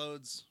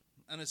explodes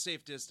on a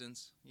safe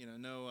distance.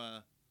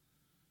 No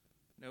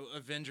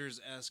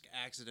Avengers-esque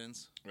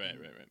accidents. Right.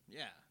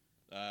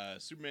 Yeah.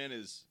 Superman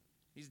is...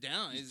 He's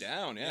down. He's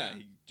down, yeah.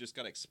 He just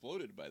got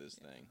exploded by this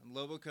thing. And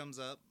Lobo comes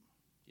up.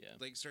 Yeah.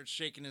 Starts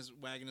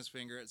wagging his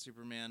finger at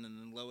Superman, and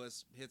then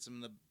Lois hits him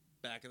in the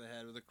back of the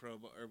head with a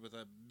crowbar, or with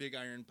a big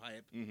iron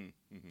pipe.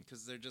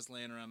 Because they're just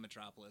laying around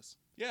Metropolis.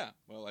 Yeah.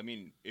 Well, I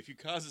mean, if you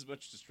cause as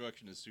much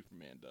destruction as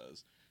Superman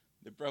does,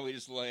 they're probably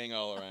just laying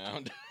all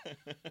around.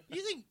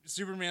 You think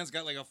Superman's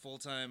got a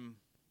full-time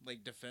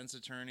defense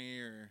attorney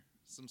or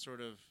some sort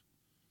of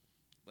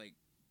like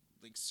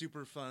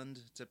super fund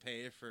to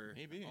pay for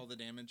all the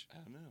damage? I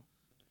don't know.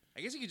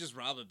 I guess he could just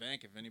rob a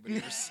bank if anybody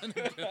ever sent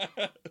him.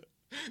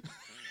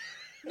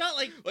 Not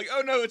like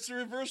oh no, it's the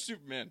reverse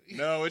Superman.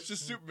 No, it's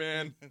just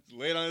Superman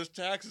late on his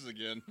taxes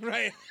again.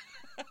 Right.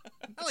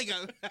 Not like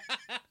a.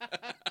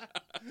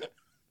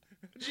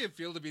 How'd you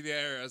feel to be the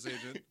IRS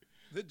agent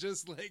that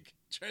just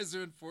tries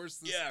to enforce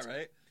this? Yeah,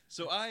 right.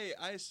 So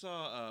I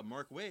saw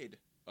Mark Waid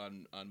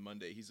on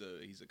Monday. He's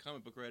a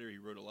comic book writer. He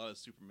wrote a lot of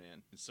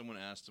Superman, and someone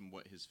asked him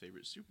what his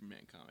favorite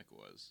Superman comic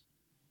was,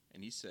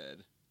 and he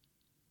said,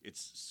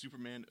 "It's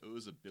Superman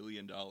owes $1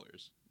 billion."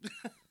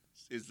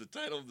 Is the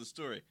title of the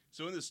story.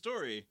 So in the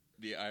story,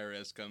 the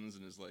IRS comes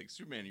and is like,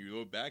 Superman, you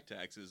owe back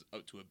taxes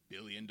up to $1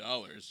 billion.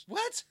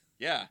 What?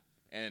 Yeah.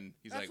 And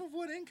he's Off of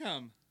what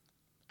income?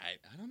 I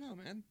don't know,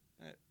 man.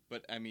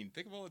 But I mean,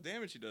 think of all the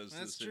damage he does to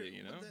the city,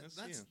 you know?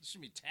 That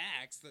shouldn't be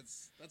taxed.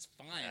 That's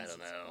fine. I don't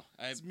know.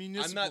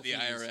 I'm not the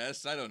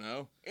IRS. I don't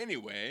know.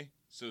 Anyway,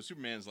 so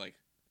Superman's like,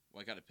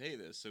 well, I got to pay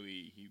this. So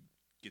he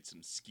gets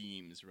some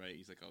schemes, right?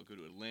 He's like, I'll go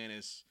to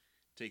Atlantis,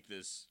 take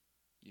this,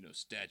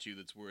 statue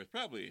that's worth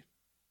probably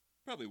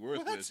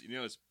worthless.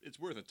 What? It's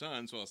worth a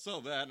ton, so I'll sell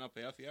that and I'll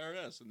pay off the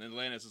IRS. And then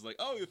Atlantis is like,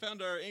 oh, you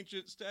found our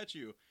ancient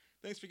statue.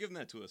 Thanks for giving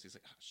that to us. He's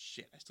like, oh,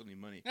 shit, I still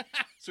need money.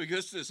 So he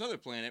goes to this other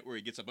planet where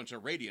he gets a bunch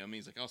of radium. And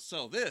he's like, I'll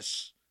sell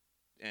this.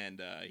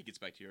 And he gets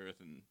back to Earth,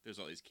 and there's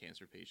all these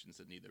cancer patients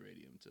that need the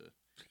radium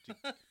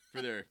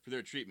for their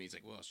treatment. He's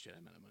like, well, shit,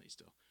 I'm out of money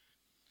still.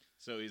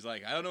 So he's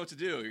like, I don't know what to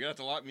do. You're going to have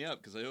to lock me up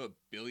because I owe $1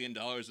 billion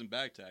in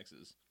back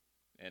taxes.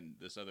 And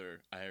this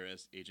other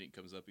IRS agent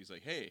comes up. He's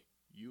like, hey,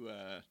 you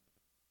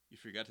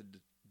forgot to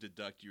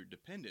deduct your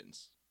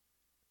dependents.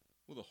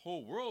 Well, the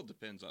whole world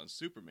depends on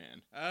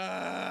Superman.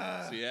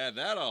 So you add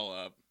that all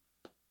up.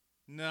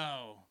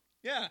 No.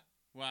 Yeah.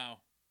 Wow.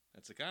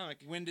 That's a comic.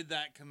 When did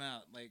that come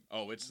out?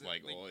 It's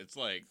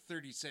like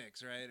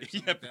 36, right?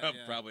 Yeah,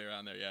 probably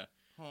around there. Yeah.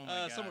 Oh my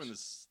gosh. Somewhere in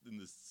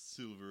the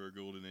silver or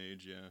golden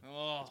age. Yeah.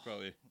 Oh, it's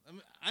probably.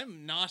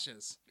 I'm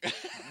nauseous.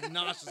 I'm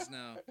nauseous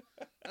now.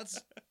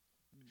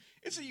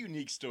 It's a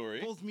unique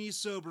story. Both me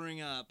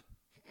sobering up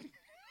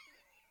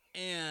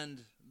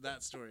and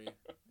that story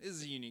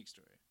is a unique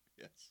story.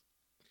 Yes.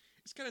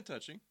 It's kind of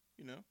touching,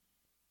 Oh,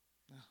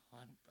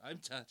 I'm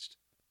touched.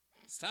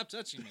 Stop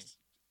touching me.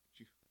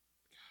 God.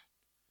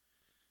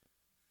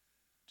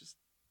 Just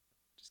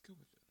go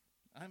with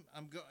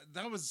it.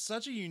 That was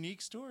such a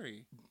unique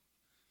story.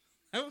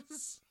 That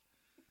was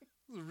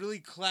a really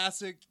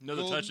classic. No,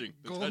 the touching.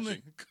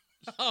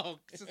 Oh.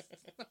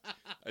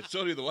 I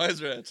told you the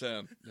wives are out of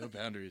town. No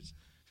boundaries.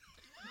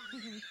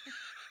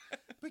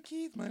 But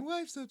Keith, my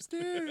wife's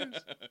upstairs.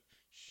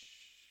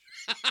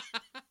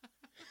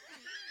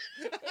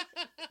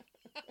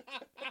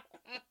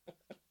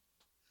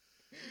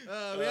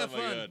 We have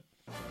fun. God.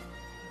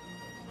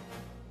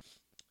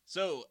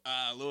 So,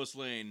 Lois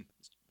Lane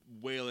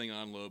wailing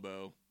on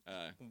Lobo.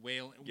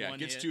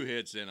 Gets 2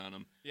 hits in on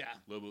him. Yeah.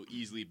 Lobo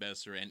easily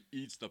bests her and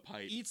eats the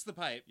pipe.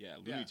 Yeah,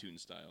 Looney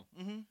Tunes style.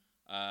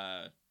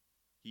 Mm-hmm.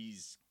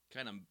 He's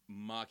kind of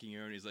mocking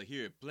her, and he's like,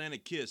 here, plant a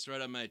kiss right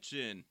on my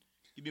chin.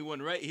 Give me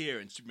one right here.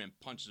 And Superman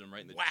punches him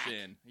right in the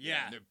chin.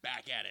 Yeah. And they're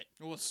back at it.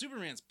 Well,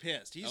 Superman's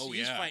pissed. He's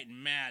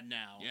fighting mad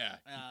now. Yeah.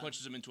 He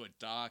punches him into a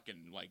dock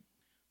and,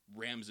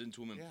 rams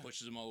into him and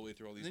pushes him all the way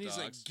through all these docks. He's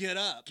like, get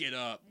up. Get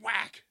up.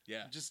 Whack.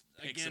 Yeah. Just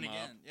picks again.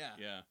 Up. Yeah.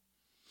 Yeah.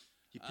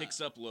 He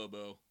picks up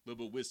Lobo.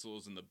 Lobo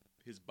whistles, and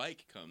his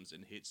bike comes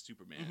and hits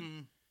Superman. Mm-hmm.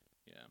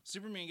 Yeah.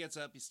 Superman gets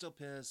up. He's still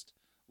pissed.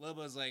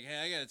 Lobo's like, hey,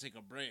 I got to take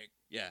a break.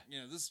 Yeah.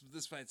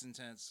 This fight's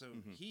intense. So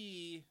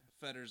he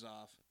feathers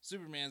off.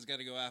 Superman's got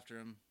to go after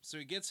him. So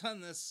he gets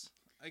on this,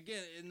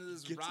 again, into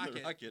this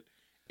rocket.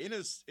 In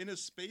a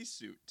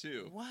spacesuit,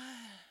 too. What?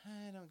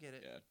 I don't get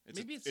it. Yeah.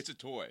 Maybe it's a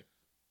toy.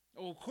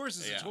 Oh, of course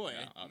it's a toy.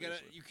 Yeah,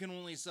 you can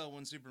only sell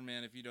one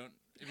Superman if he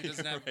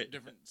doesn't have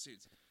different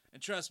suits.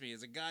 And trust me,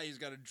 as a guy who's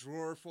got a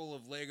drawer full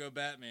of Lego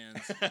Batmans.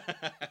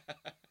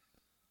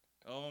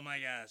 Oh my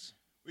gosh.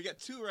 We got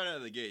two right out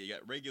of the gate. You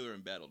got regular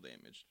and battle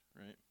damaged,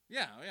 right?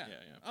 Yeah.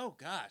 Oh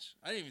gosh,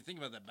 I didn't even think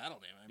about that battle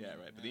damage.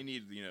 Right. But you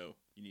need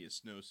a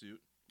snowsuit.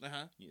 You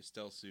need a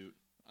stealth suit.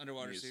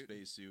 Underwater you need suit. A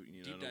space suit. You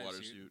need deep an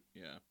underwater suit.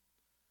 Yeah.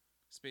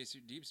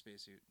 Spacesuit, deep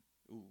spacesuit.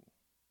 Ooh.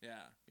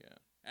 Yeah.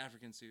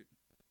 African suit.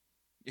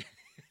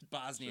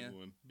 Bosnia.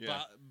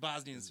 Yeah.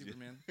 Bosnian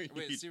Superman.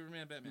 Wait,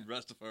 Superman, Batman.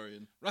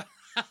 Rastafarian.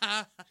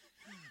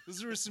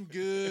 Those were some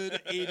good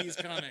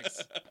 80s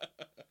comics.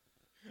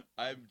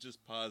 I'm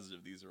just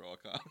positive these are all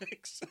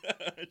comics.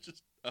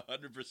 Just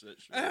 100%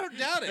 sure. I don't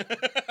doubt it.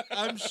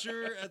 I'm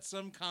sure at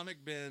some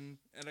comic bin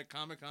at a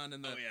Comic-Con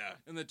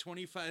in the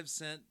 25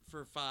 cent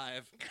for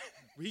 5,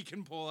 we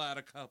can pull out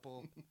a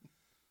couple.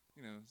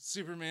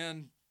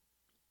 Superman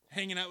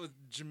hanging out with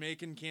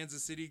Jamaican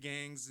Kansas City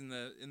gangs in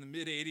the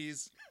mid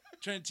 80s,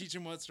 trying to teach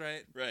him what's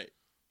right. Right.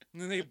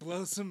 And then they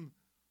blow some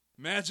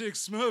magic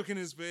smoke in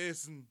his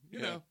face, and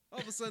all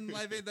of a sudden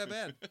life ain't that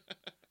bad.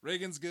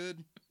 Reagan's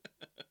good.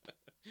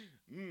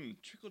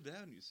 Trickle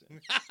down, you say.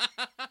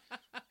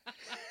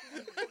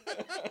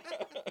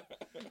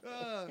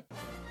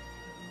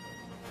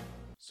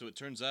 So it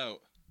turns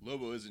out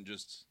Lobo isn't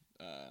just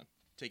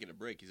taking a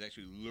break. He's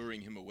actually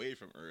luring him away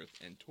from Earth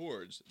and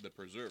towards the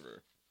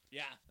Preserver.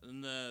 Yeah.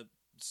 And the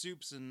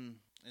Supes and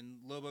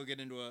Lobo get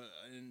into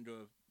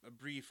a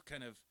brief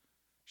kind of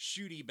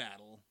shooty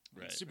battle.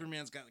 Right.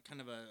 Superman's got kind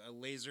of a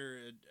laser,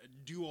 a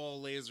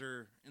dual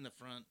laser in the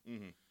front.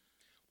 Mm-hmm.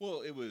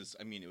 Well, it was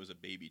a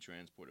baby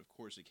transport. Of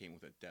course it came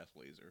with a death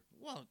laser.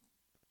 Well,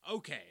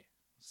 okay.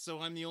 So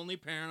I'm the only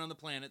parent on the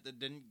planet that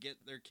didn't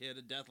get their kid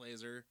a death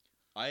laser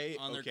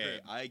their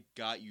crib. I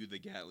got you the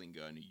Gatling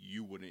gun.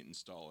 You wouldn't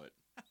install it.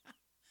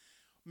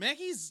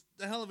 Maggie's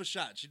a hell of a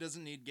shot. She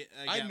doesn't need a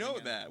Gatling I know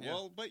gun. that. Yeah.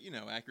 Well, but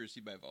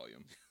accuracy by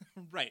volume.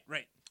 Right.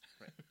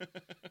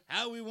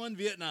 How we won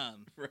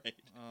Vietnam. Right.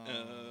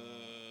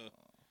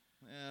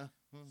 Yeah.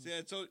 See,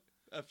 so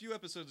a few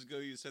episodes ago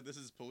you said this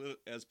is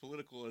as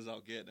political as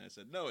I'll get, and I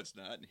said, no, it's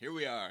not, and here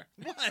we are.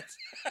 What?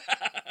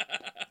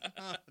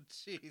 Oh,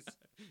 jeez.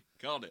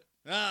 Called it.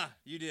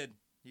 You did.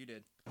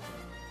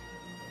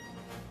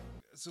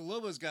 So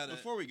Lobo's got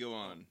Before we go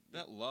on,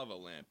 that lava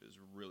lamp is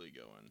really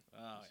going.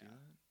 Oh, see yeah.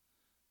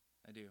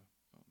 that? I do.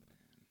 Oh,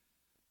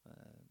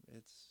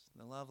 man.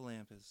 The lava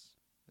lamp is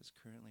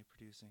currently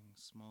producing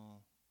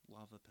small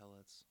lava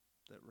pellets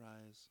that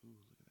rise. Ooh,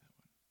 look at that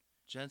one.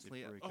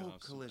 Gently.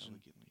 Collision.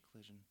 Elegantly.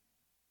 Collision.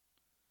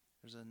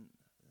 There's an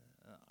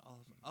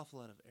awful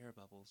lot of air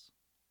bubbles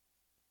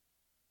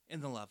in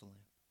the lava lamp.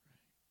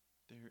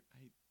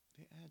 Right.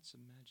 They add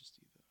some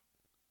majesty, though.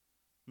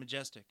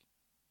 Majestic,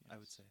 yes. I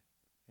would say.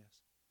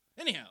 Yes.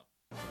 Anyhow.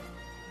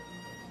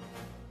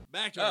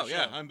 Back to our show.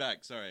 Yeah, I'm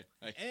back. Sorry.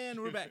 And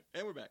we're back.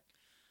 And we're back.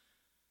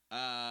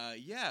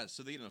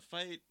 So they get in a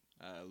fight.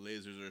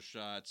 Lasers are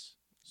shot.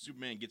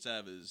 Superman gets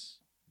out of his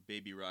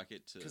baby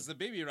rocket because the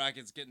baby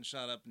rocket's getting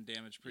shot up and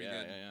damaged pretty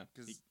good. Yeah.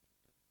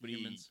 But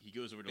he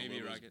goes over to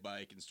Lobo's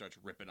bike and starts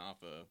ripping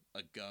off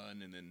a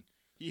gun, and then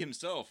he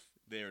himself,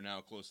 they are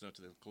now close enough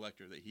to the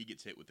Collector that he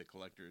gets hit with the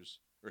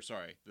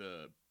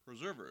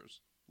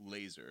Preserver's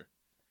laser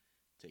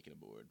taken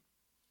aboard.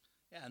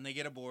 Yeah, and they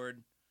get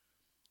aboard.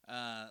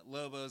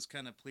 Lobo's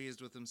kind of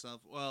pleased with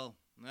himself. Well,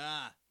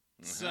 I've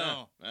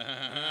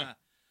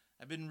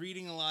been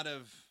reading a lot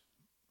of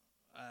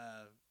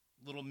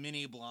little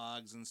mini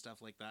blogs and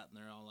stuff like that, and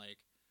they're all like,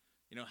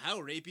 how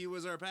rapey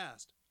was our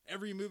past?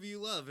 Every movie you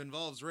love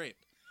involves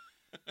rape.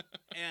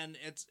 And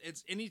it's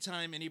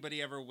anytime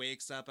anybody ever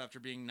wakes up after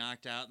being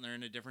knocked out and they're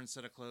in a different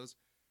set of clothes,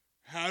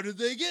 how did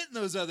they get in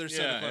those other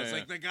set of clothes? Yeah.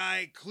 Like the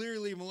guy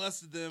clearly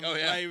molested them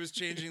while he was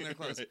changing their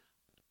clothes. Right.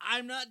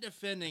 I'm not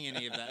defending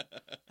any of that.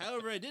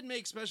 However, I did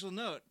make special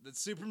note that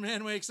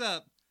Superman wakes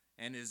up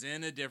and is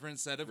in a different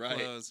set of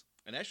clothes.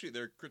 And actually,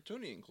 they're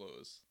Kryptonian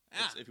clothes.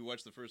 If you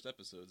watch the first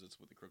episodes, it's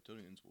what the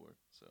Kryptonians wore.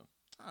 So,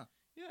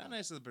 yeah, how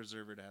nice of the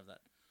Preserver to have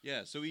that.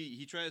 Yeah, so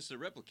he tries to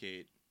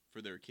replicate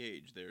for their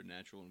cage their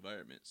natural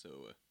environment. So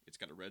it's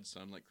got a red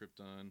sun like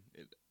Krypton.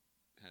 It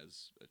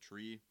has a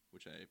tree,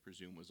 which I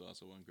presume was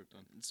also on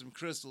Krypton. And some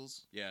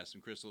crystals. Yeah,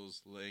 some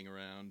crystals laying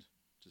around,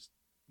 just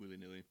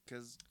willy-nilly.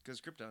 Because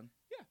Krypton.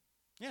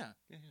 Yeah.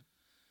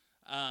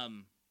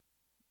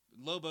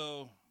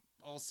 Lobo,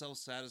 all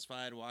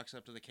self-satisfied, walks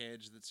up to the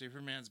cage that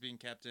Superman's being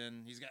kept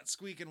in. He's got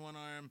Squeak in one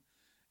arm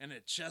and a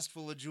chest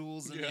full of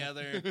jewels in the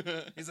other.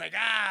 He's like,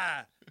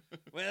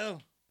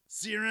 well,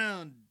 See you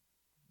around,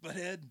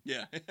 butthead.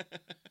 Yeah.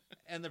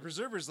 And the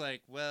Preserver's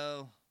like,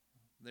 well,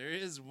 there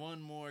is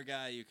one more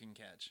guy you can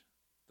catch.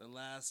 The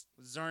last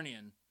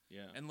Zarnian.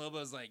 Yeah. And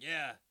Lobo's like,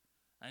 yeah,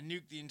 I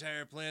nuked the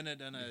entire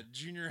planet on a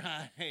junior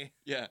high.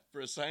 Yeah,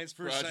 for a science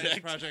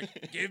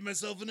project. Gave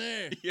myself an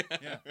A. Yeah.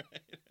 Right.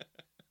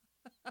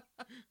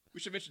 We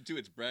should mention, too,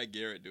 it's Brad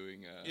Garrett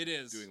doing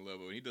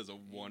Lobo, and he does a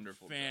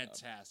wonderful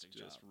Fantastic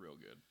job. Just real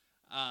good.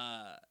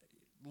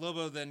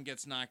 Lobo then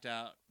gets knocked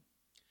out.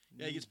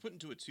 Yeah, he gets put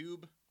into a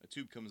tube. A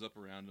tube comes up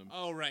around him.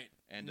 Oh, right.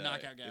 And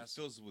knockout gas. It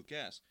fills with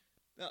gas.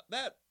 Now,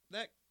 that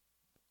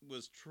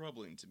was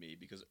troubling to me,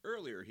 because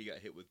earlier he got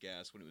hit with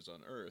gas when he was on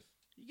Earth.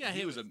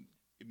 He was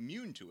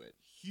immune to it.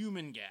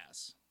 Human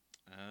gas.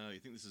 You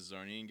think this is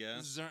Zarnian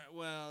gas?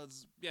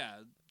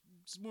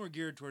 It's more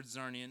geared towards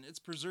Zarnian. It's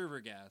preserver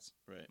gas.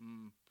 Right.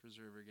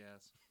 Preserver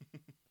gas.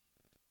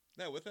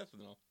 Yeah, with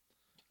ethanol.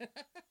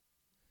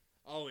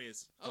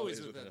 Always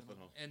with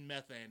ethanol. And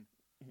methane.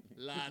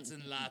 Lots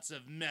and lots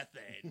of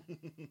methane.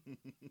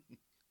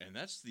 And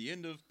that's the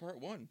end of part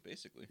 1,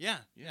 basically. Yeah.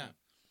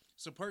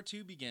 So part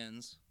 2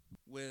 begins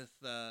with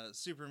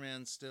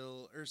Superman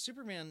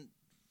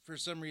for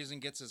some reason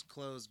gets his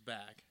clothes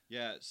back.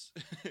 Yes.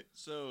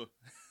 So,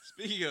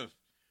 speaking of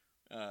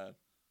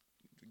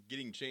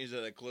getting changed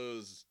out of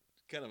clothes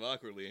kind of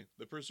awkwardly,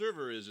 the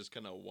Preserver is just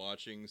kind of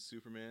watching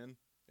Superman,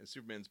 and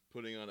Superman's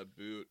putting on a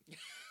boot.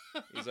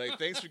 He's like,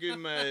 thanks for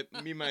giving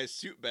me my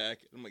suit back.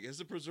 And I'm like, has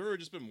the Preserver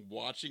just been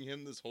watching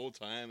him this whole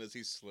time as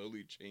he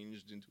slowly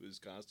changed into his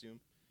costume?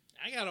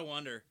 I gotta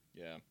wonder.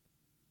 Yeah.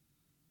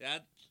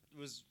 That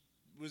was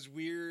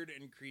weird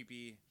and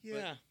creepy. Yeah.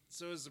 But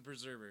so is the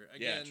Preserver.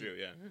 Again, yeah, true,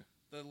 yeah.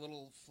 The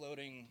little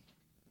floating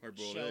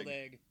hard-boiled shelled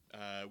egg.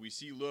 We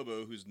see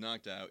Lobo, who's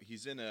knocked out.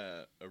 He's in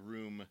a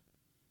room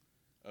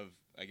of,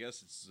 I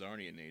guess it's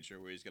Zarnian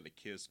nature, where he's got a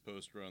Kiss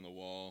poster on the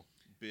wall.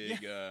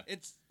 Big,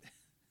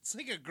 It's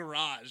like a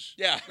garage.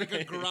 Yeah. Like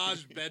a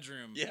garage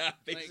bedroom. Yeah,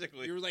 basically.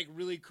 Like, you're like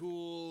really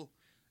cool.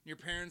 Your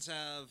parents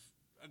have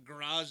a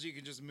garage you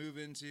can just move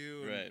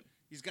into. And right.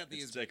 He's got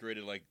these... It's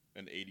decorated like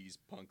an 80s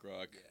punk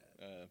rock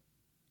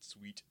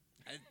suite.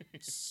 I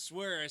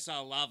swear I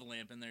saw a lava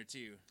lamp in there,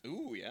 too.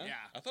 Ooh, yeah? Yeah.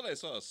 I thought I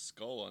saw a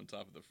skull on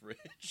top of the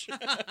fridge.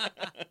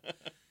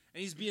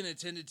 And he's being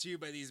attended to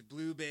by these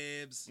blue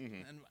babes.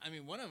 Mm-hmm. And, I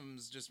mean, one of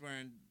them's just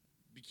wearing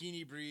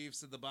bikini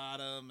briefs at the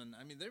bottom. And,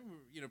 I mean, they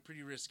were,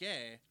 pretty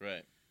risque.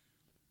 Right.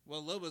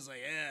 Well, Lobo's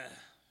like, yeah,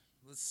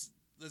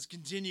 let's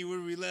continue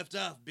where we left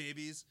off,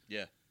 babies.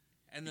 Yeah.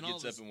 And then he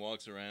gets up and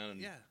walks around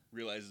and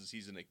realizes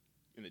he's in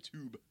a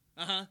tube.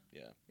 Uh-huh.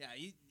 Yeah. Yeah,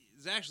 he's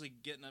actually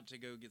getting up to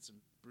go get some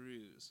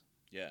brews.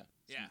 Yeah.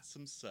 Yeah.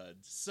 Some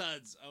suds.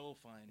 Suds. Oh,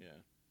 fine. Yeah.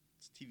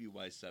 It's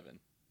TVY7.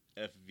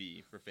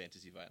 FV for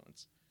fantasy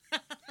violence.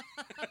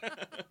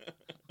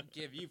 I'll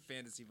give you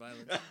fantasy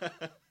violence. I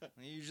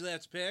usually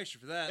have to pay extra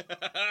for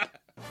that.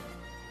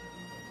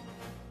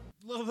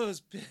 Lobo's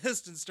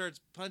pissed and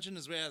starts punching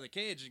his way out of the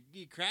cage.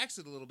 He cracks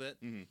it a little bit.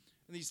 Mm-hmm.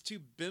 And these two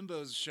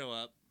bimbos show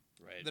up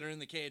right. that are in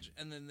the cage.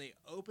 And then they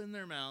open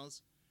their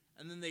mouths.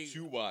 And then they...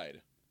 Too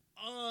wide.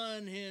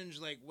 Unhinge,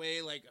 like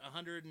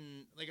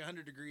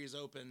 100 degrees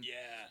open.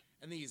 Yeah.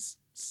 And these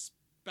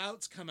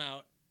spouts come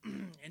out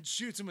and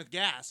shoots them with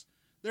gas.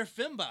 They're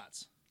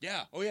fembots.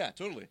 Yeah. Oh, yeah.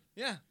 Totally.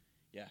 Yeah.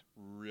 Yeah.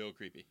 Real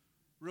creepy.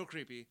 Real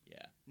creepy.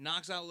 Yeah.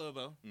 Knocks out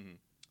Lobo. Mm-hmm.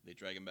 They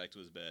drag him back to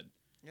his bed.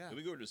 Yeah. Then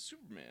we go to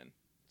Superman.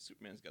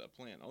 Superman's got a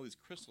plan. All these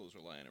crystals are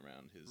lying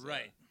around his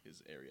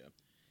area.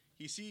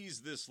 He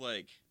sees this,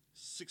 like,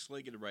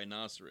 6-legged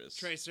rhinoceros.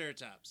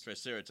 Triceratops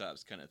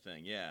kind of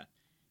thing, yeah.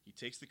 He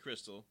takes the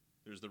crystal.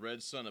 There's the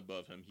red sun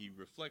above him. He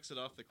reflects it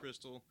off the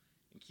crystal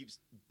and keeps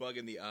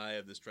bugging the eye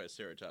of this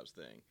Triceratops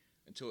thing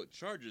until it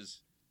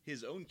charges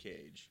his own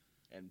cage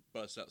and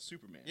busts out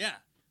Superman. Yeah.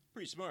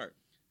 Pretty smart.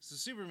 So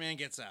Superman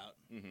gets out.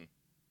 Mm-hmm.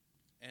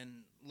 And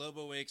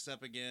Lobo wakes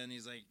up again.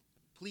 He's, like,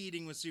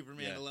 pleading with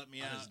Superman to let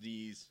me out. On his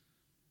knees.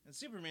 And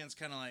Superman's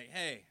kind of like,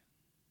 hey,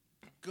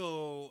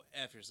 go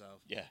F yourself.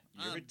 Yeah,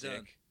 you're a dick.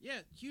 Done. Yeah,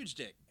 huge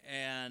dick.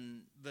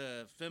 And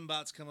the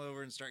fembots come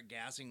over and start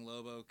gassing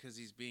Lobo because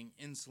he's being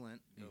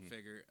insolent. Go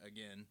figure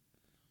again.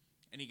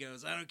 And he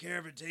goes, I don't care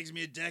if it takes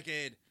me a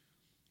decade.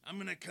 I'm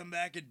going to come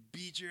back and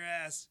beat your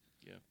ass.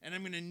 Yeah. And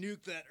I'm going to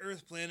nuke that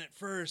Earth planet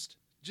first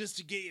just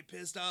to get you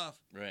pissed off.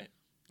 Right.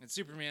 And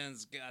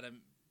Superman's got to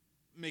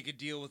make a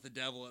deal with the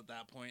devil at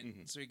that point.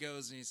 Mm-hmm. So he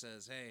goes and he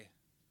says, hey,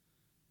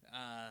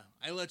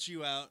 I let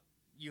you out.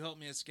 You help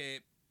me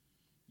escape.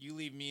 You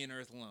leave me and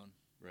Earth alone.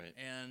 Right.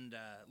 And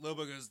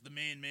Lobo goes, the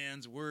main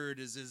man's word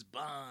is his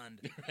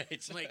bond.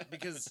 Right. Like,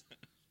 because,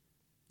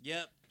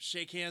 yep,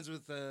 shake hands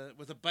with a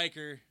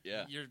biker.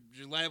 Yeah. You're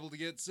liable to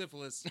get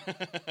syphilis.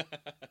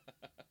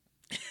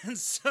 And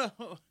so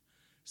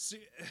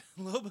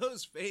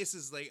Lobo's face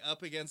is, like,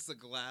 up against the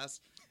glass.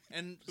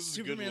 And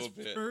Superman's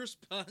first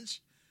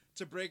punch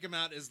to break him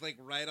out is, like,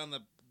 right on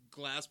the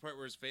glass part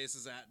where his face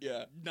is at.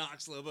 Yeah.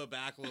 Knocks Lobo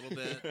back a little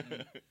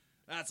bit.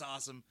 That's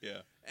awesome.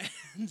 Yeah.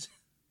 And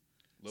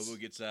Lobo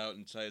gets out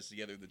and ties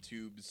together the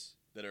tubes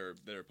that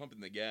are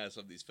pumping the gas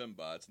of these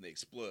fembots, and they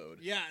explode.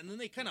 Yeah, and then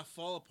they kind of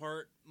fall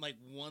apart like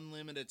one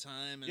limb at a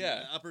time. And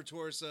upper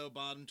torso,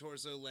 bottom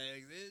torso,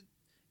 legs.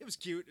 It was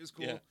cute. It was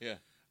cool. Yeah.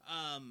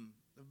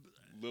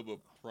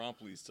 Lobo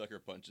promptly sucker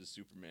punches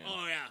Superman.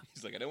 Oh yeah.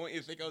 He's like, I don't want you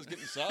to think I was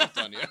getting soft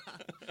on you.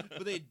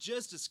 But they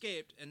just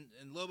escaped, and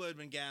Lobo had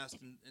been gassed,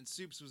 and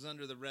Supes was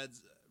under the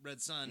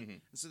red sun,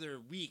 and so they're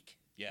weak.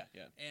 Yeah.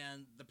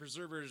 And the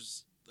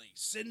Preservers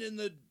send in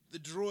the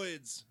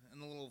droids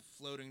and the little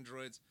floating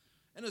droids,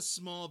 and a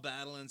small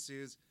battle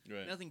ensues.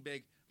 Right. Nothing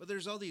big, but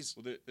there's all these.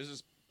 Well, there's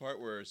this part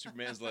where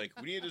Superman's like,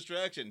 "We need a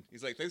distraction."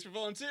 He's like, "Thanks for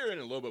volunteering,"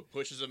 and Lobo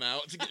pushes him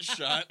out to get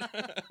shot.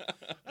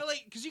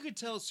 Because you could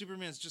tell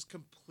Superman's just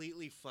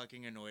completely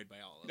fucking annoyed by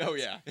all of this. Oh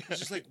yeah, it's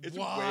just like, it's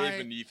why way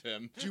beneath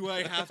him. Do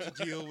I have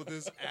to deal with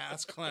this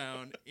ass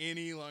clown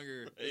any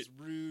longer? Right. This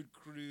rude,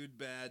 crude,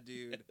 bad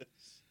dude. Yes.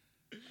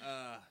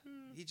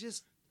 He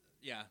just,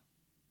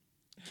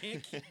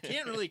 can't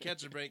really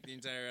catch a break the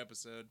entire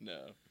episode.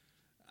 No.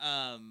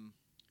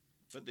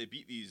 But they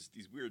beat these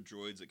weird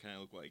droids that kind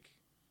of look like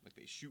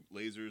they shoot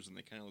lasers, and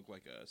they kind of look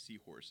like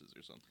seahorses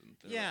or something.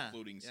 They're like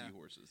floating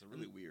seahorses. They're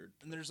really weird.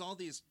 And there's all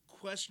these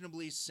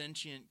questionably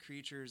sentient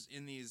creatures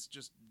in these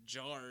just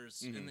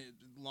jars in the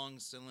long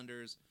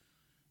cylinders,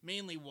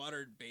 mainly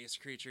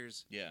water-based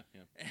creatures. Yeah.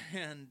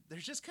 And they're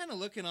just kind of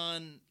looking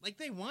on like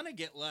they want to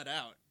get let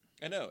out.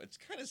 I know. It's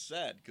kind of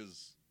sad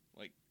because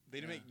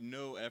they make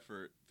no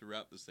effort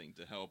throughout this thing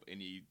to help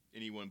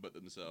anyone but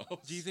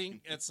themselves. Do you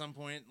think at some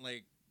point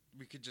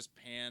we could just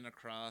pan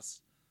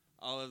across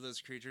all of those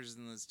creatures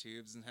in those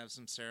tubes and have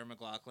some Sarah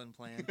McLachlan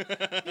playing?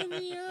 In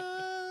the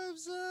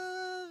arms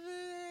of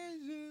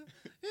angel.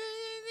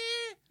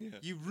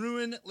 You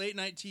ruin late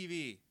night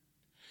TV.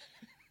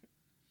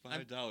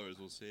 $5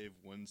 will save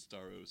one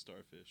Starro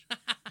starfish.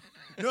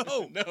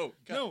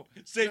 No.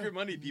 Save your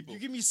money, people. You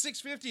give me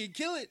 $6.50 and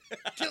kill it.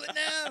 Kill it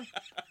now.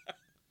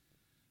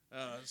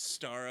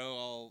 Starro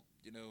all,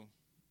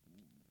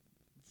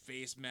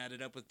 face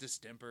matted up with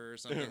distemper or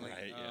something.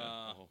 Right,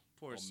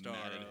 poor Starro.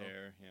 Matted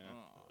hair, yeah.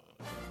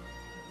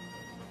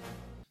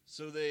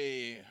 So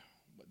they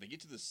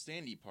get to the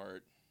sandy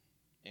part,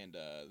 and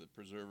the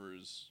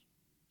Preservers,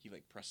 he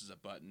presses a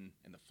button,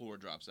 and the floor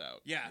drops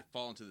out. Yeah. They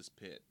fall into this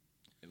pit,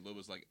 and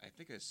Lobo's like, I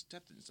think I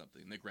stepped in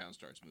something, and the ground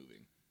starts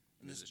moving.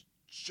 And this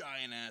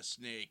giant-ass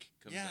snake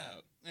comes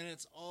out. And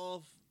it's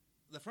all,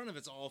 the front of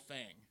it's all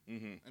fang.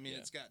 Mm-hmm. I mean,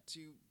 it's got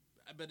two,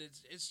 but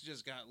it's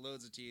just got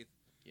loads of teeth.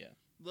 Yeah.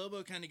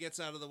 Lobo kind of gets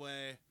out of the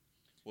way.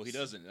 Well, he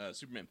doesn't.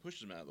 Superman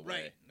pushes him out of the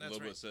way. And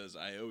Lobo says,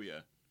 I owe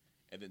ya.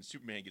 And then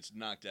Superman gets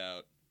knocked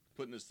out,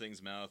 put in this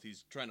thing's mouth.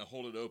 He's trying to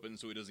hold it open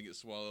so he doesn't get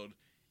swallowed.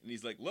 And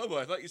he's like, Lobo,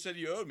 I thought you said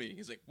you owed me.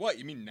 He's like, what?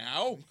 You mean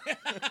now?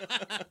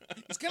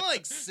 He's kind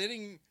of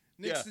sitting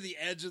next to the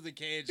edge of the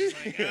cage. He's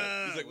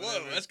like,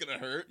 whoa, that's going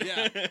to hurt.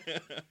 Yeah.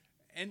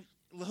 And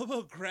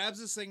Lobo grabs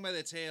this thing by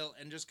the tail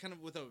and just kind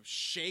of with a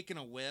shake and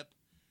a whip,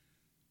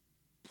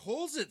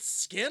 pulls its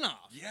skin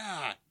off.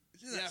 Yeah.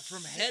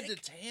 From head to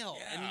tail.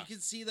 Yeah. And you can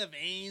see the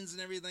veins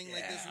and everything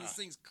like this. And this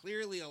thing's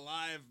clearly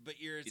alive but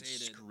irritated.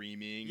 It's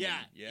screaming. Yeah.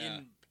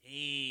 In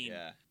pain.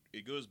 Yeah.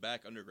 It goes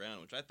back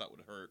underground, which I thought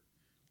would hurt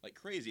like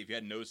crazy if you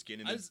had no skin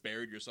and then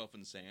buried yourself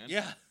in sand.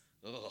 Yeah.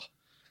 Ugh.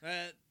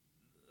 That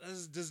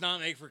does not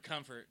make for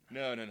comfort.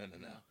 No.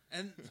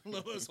 And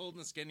Lobo's holding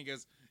the skin. He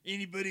goes,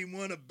 anybody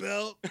want a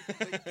belt?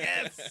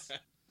 Yes.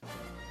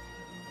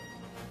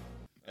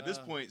 At this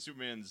point,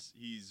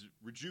 he's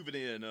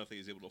rejuvenated enough that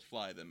he's able to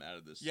fly them out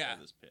of this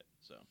pit.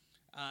 So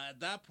at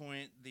that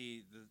point,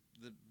 the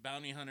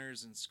bounty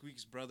hunters and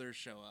Squeak's brothers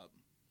show up,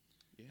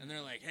 and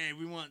they're like, "Hey,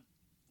 we want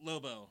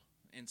Lobo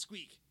and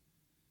Squeak."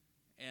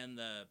 And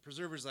the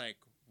Preserver's like,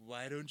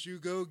 "Why don't you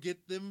go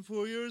get them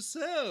for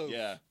yourself?"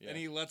 Yeah. And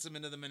he lets them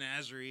into the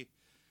menagerie,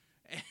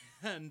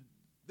 and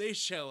they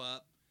show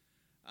up,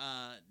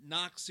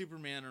 knock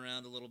Superman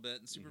around a little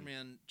bit, and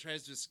Superman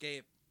tries to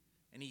escape,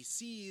 and he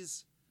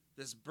sees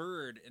this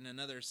bird in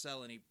another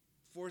cell, and he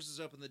forces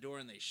open the door,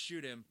 and they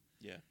shoot him.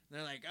 Yeah. And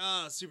they're like,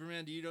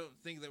 Superman, you don't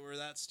think that we're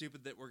that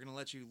stupid that we're going to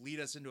let you lead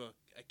us into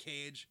a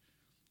cage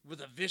with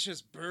a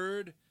vicious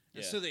bird?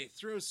 And so they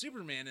throw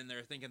Superman in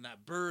there thinking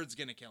that bird's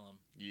going to kill him.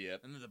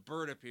 Yep. And then the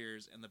bird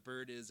appears, and the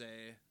bird is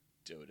a...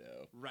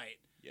 dodo. Right.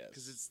 Yes.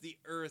 Because it's the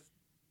Earth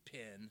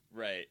pin.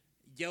 Right.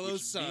 Yellow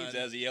sun. Means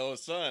as a yellow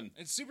sun.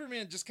 And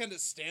Superman just kind of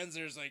stands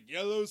there, like,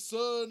 yellow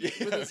sun,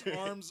 with his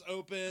arms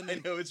open.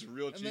 I know, it's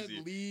real cheesy. And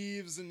then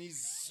leaves, and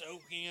he's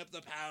soaking up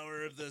the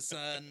power of the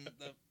sun.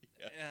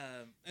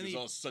 And there's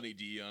all Sunny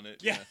D on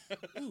it. Yeah.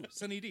 Ooh,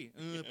 Sunny D.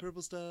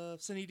 Purple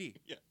stuff, Sunny D.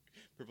 Yeah.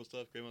 Purple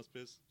stuff, Grandma's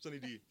piss, Sunny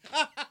D.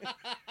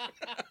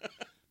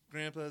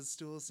 Grandpa's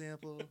stool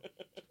sample.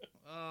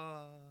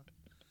 I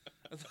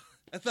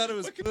thought it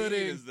was what pudding. What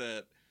comedian is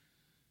that?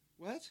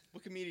 What?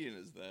 What comedian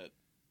is that?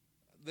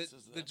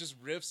 That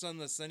just riffs on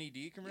the Sunny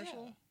D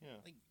commercial? Yeah.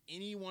 Like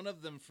any one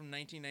of them from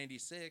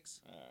 1996,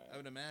 I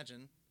would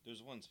imagine.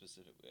 There's one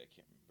specifically I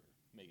can't remember.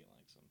 Megan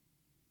likes them.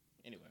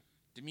 Anyway.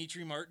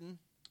 Demetri Martin?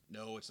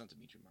 No, it's not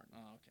Demetri Martin.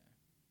 Oh, okay.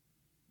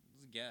 It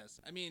was a guess.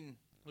 I mean,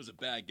 It was a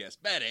bad guess.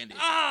 Bad Andy.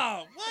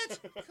 Oh, what?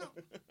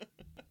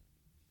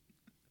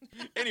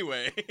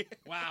 Anyway.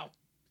 Wow.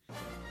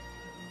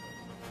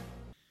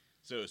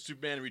 So,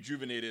 Superman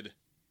rejuvenated.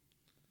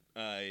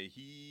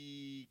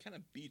 He kind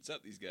of beats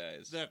up these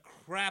guys. The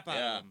crap out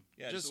of them.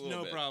 Yeah, just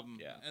no problem.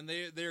 Yeah. And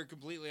they're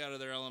completely out of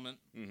their element.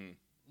 Mm-hmm.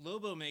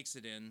 Lobo makes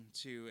it in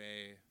to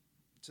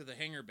the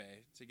hangar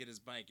bay to get his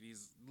bike, and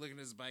he's looking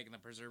at his bike, and the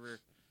Preserver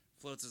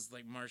floats his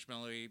like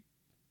marshmallowy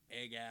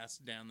egg ass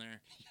down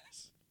there.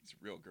 Yes, it's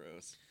real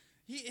gross.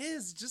 He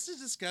is just a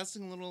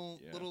disgusting little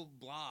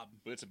blob.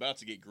 But it's about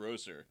to get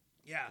grosser.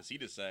 Yeah, because he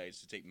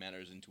decides to take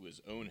matters into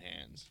his own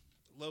hands.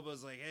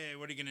 Lobo's like, "Hey,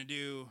 what are you gonna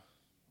do?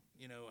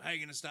 You know, how are you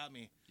gonna stop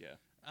me?" Yeah.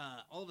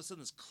 All of a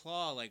sudden, this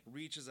claw like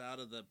reaches out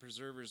of the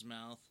Preserver's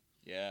mouth.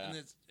 Yeah.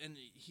 And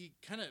he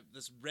kind of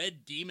this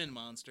red demon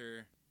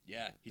monster.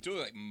 Yeah, he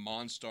totally like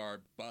Monstar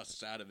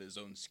busts out of his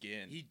own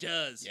skin. He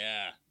does.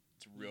 Yeah,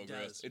 it's real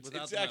gross.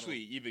 It's actually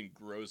even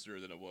grosser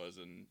than it was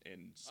in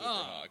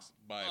Silverhawks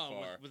by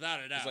far. Without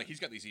a doubt. It's like he's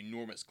got these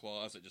enormous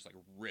claws that just like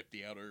rip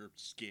the outer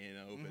skin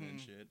open and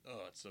shit.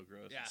 Oh, it's so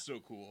gross. Yeah. It's so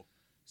cool.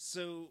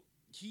 So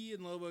he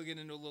and Lobo get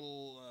into a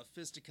little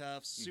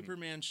fisticuffs. Mm-hmm.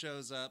 Superman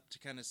shows up to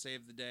kind of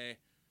save the day,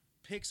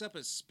 picks up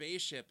a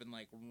spaceship and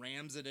like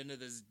rams it into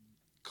this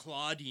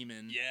claw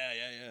demon.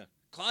 Yeah.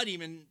 Claw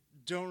demon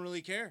don't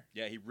really care.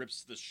 Yeah, he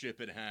rips the ship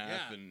in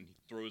half and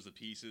throws the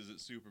pieces at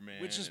Superman.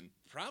 Which is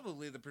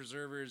probably the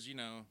Preserver's,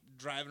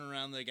 driving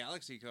around the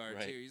Galaxy car,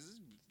 too. He's,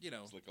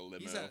 It's like a limo.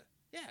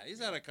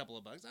 He's out a couple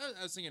of bucks.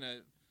 I was thinking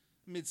a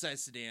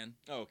mid-sized sedan.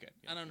 Oh, okay.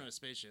 Yeah, I don't know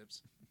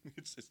spaceships.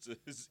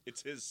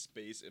 It's his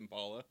space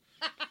Impala.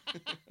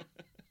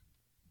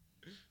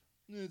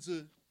 It's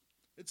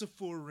a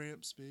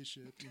 4-ramp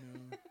spaceship,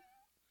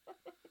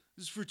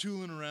 Just for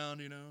tooling around,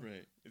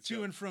 Right.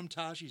 To and from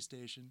Tashi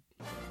Station.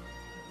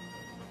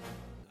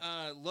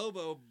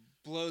 Lobo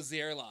blows the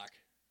airlock,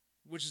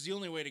 which is the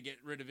only way to get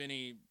rid of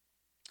any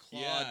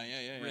clawed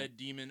red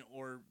demon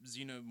or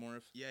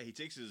xenomorph. Yeah, he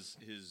takes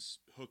his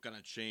hook on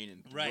a chain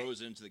and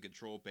throws it into the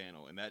control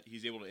panel, and that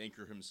he's able to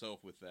anchor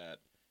himself with that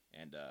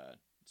and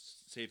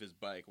save his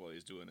bike while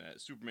he's doing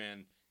that.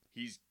 Superman,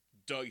 he's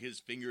dug his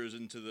fingers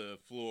into the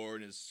floor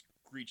and is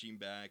screeching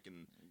back,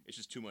 and it's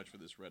just too much for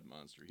this red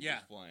monster. He's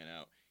just flying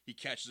out. He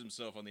catches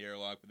himself on the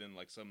airlock, but then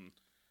like some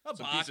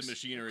piece of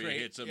machinery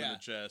hits him in the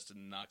chest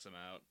and knocks him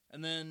out.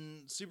 And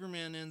then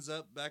Superman ends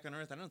up back on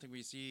Earth. I don't think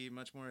we see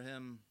much more of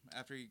him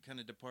after he kind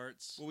of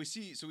departs. Well, we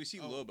see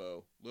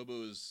Lobo.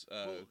 Lobo's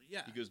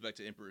he goes back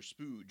to Emperor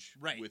Spooge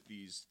with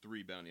these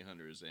 3 bounty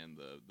hunters and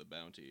the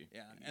bounty.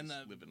 Yeah, and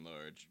he's living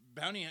large.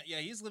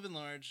 He's living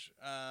large.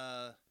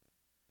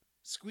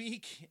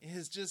 Squeak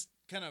is just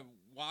kind of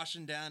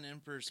washing down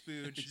Emperor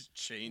Spooge. He's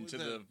chained to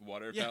the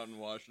water fountain,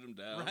 washing him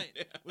down.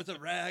 Right, with a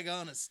rag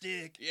on a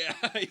stick. Yeah,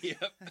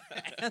 yep.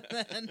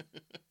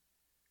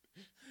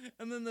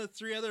 and then the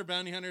 3 other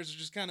bounty hunters are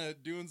just kind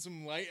of doing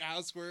some light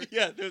housework.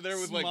 Yeah, they're there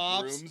with like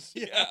mops. brooms.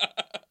 Yeah.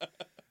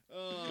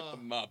 A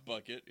mop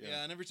bucket.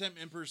 Yeah, and every time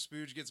Emperor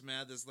Spooge gets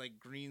mad, this like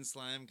green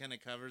slime kind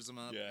of covers him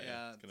up.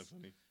 Yeah, it's kind of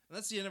funny. And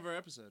that's the end of our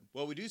episode.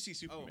 Well, we do see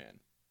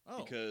Superman.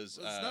 Because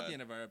it's not the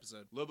end of our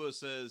episode. Lobo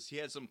says he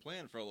had some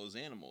plan for all those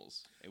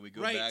animals, and we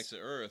go back to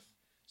Earth.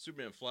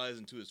 Superman flies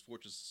into his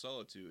Fortress of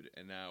Solitude,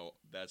 and now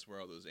that's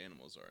where all those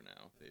animals are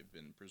now. They've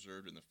been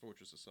preserved in the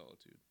Fortress of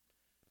Solitude.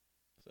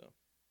 So,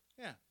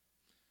 yeah.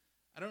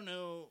 I don't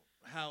know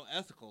how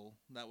ethical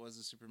that was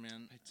as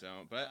Superman. I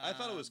don't, but I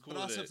thought it was cool.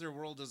 But also, if their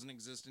world doesn't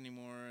exist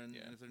anymore, and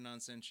if they're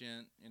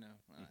non-sentient,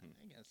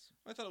 I guess.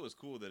 I thought it was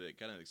cool that it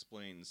kind of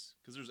explains,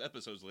 because there's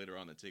episodes later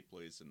on that take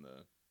place in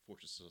the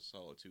Fortress of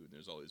Solitude, and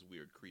there's all these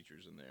weird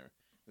creatures in there.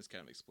 This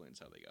kind of explains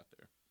how they got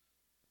there.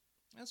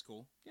 That's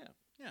cool. Yeah.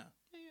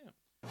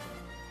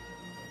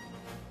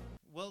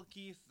 Well,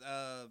 Keith,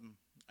 I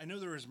know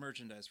there was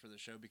merchandise for the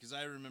show because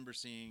I remember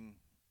seeing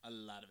a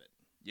lot of it.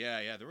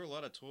 Yeah, there were a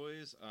lot of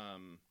toys.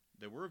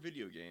 There were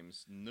video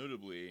games.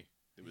 Notably,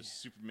 there was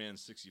Superman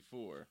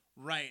 64.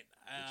 Right.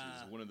 Which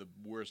is one of the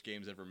worst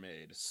games ever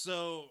made.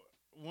 So,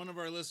 one of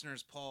our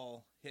listeners,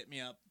 Paul, hit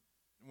me up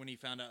when he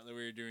found out that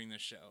we were doing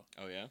this show.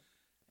 Oh, yeah?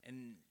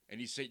 And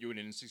he sent you an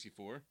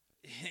N64?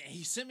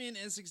 He sent me an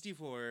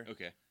N64.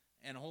 Okay.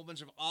 And a whole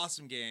bunch of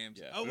awesome games.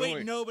 Yeah. Oh,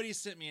 wait, nobody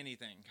sent me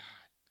anything.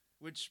 God.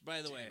 Which,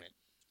 by the way, it.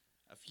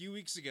 A few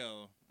weeks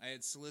ago, I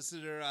had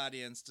solicited our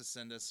audience to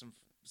send us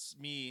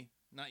me,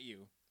 not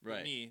you,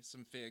 but me,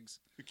 some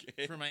figs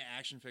for my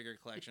action figure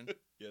collection.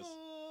 Yes.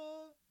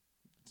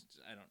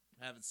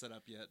 I haven't set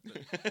up yet.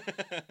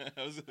 But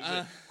I was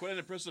quite an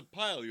impressive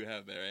pile you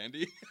have there,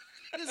 Andy.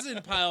 It is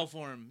in pile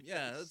form.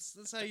 Yeah,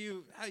 that's how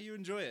you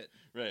enjoy it.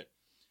 Right.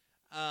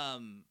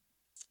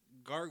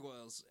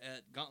 Gargoyles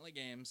at Gauntlet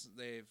Games.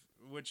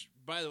 Which,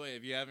 by the way,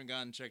 if you haven't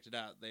gone and checked it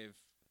out, they've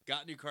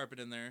got new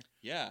carpet in there.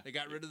 Yeah. They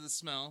got rid of the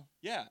smell.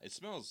 Yeah, it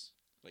smells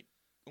like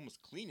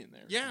almost clean in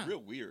there. Yeah. It's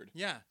real weird.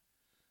 Yeah.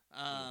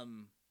 I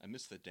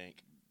miss the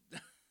dank.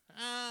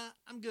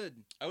 I'm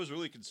good. I was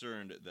really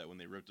concerned that when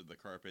they ripped up the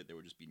carpet, there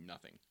would just be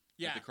nothing.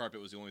 Yeah. Like the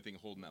carpet was the only thing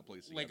holding that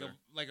place together.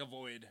 Like a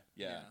void.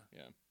 Yeah.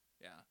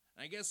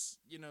 I guess,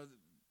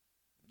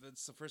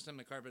 that's the first time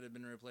the carpet had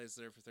been replaced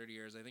there for 30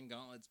 years. I think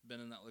Gauntlet's been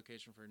in that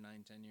location for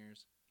 9-10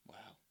 years. Wow.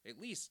 At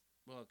least,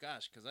 well,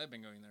 gosh, because I've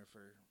been going there for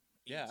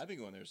 8. Yeah, I've been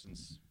going there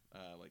since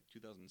like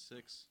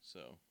 2006.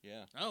 So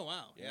yeah. Oh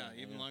wow, yeah,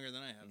 even longer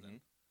than I have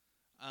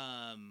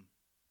then.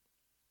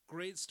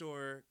 Great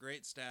store,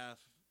 great staff,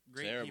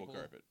 great Terrible people.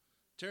 carpet.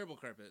 Terrible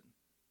carpet.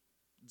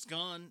 It's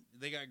gone.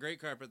 They got great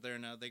carpet there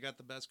now. They got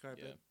the best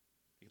carpet. Yeah,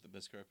 they got the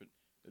best carpet.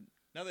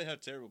 Now they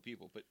have terrible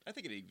people, but I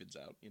think it evens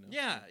out.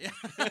 Yeah.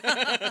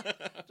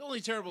 It's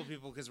only terrible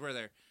people because we're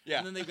there. Yeah.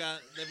 And then they've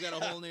got a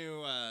whole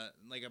new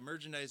like a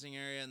merchandising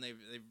area, and they've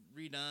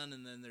redone,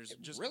 and then there's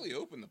just really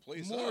opened the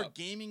place more up.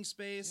 Gaming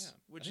space.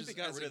 Yeah. Which I think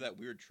they got rid of that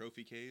weird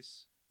trophy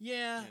case.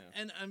 Yeah,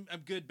 and I'm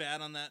good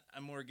bad on that.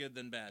 I'm more good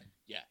than bad.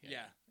 Yeah.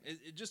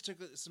 It just took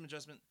some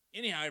adjustment.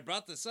 Anyhow, I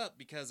brought this up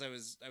because I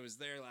was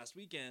there last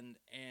weekend,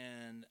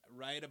 and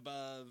right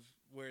above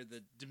where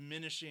the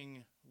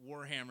diminishing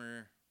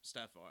Warhammer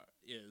stuff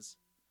is,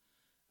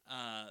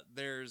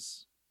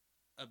 there's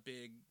a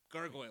big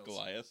gargoyles.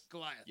 Goliath.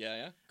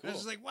 Yeah. Cool. I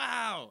was just like,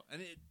 wow,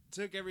 and it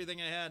took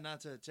everything I had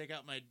not to take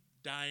out my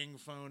dying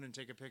phone and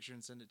take a picture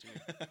and send it to you.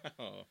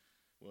 Oh,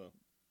 well.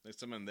 Next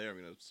time I'm there, I'm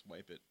going to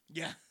swipe it.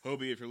 Yeah.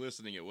 Hobie, if you're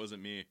listening, it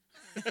wasn't me.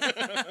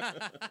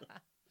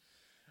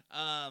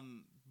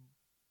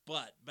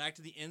 But back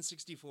to the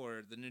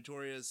N64, the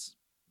notorious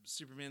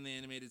Superman the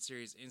Animated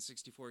Series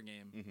N64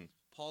 game. Mm-hmm.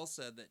 Paul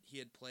said that he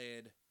had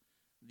played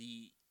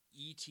the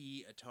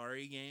E.T.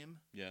 Atari game.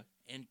 Yeah.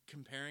 And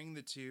comparing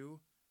the two,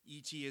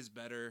 E.T. is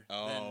better.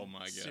 Oh,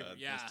 my God.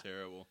 That's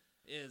terrible.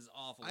 It is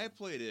awful. I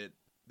played it.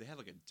 They had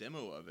like a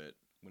demo of it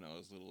when I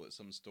was little at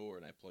some store,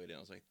 and I played it. And I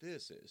was like,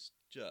 this is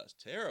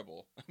just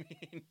terrible. I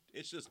mean,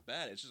 it's just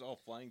bad. It's just all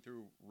flying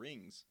through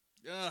rings.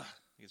 Ugh.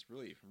 It's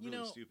really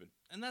stupid.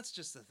 And that's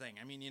just the thing.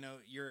 I mean,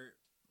 you're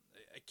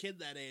a kid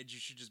that age, you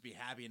should just be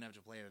happy enough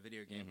to play a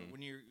video game. Mm-hmm. But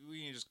when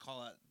you just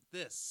call it,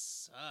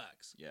 this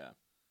sucks. Yeah.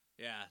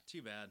 Yeah,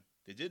 too bad.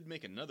 They did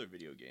make another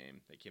video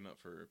game that came out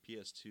for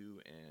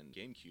PS2 and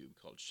GameCube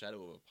called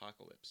Shadow of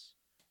Apocalypse.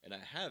 And I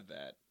have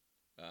that.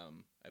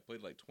 I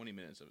played like 20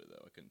 minutes of it,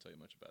 though. I couldn't tell you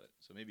much about it.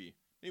 So maybe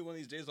one of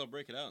these days I'll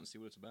break it out and see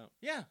what it's about.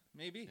 Yeah,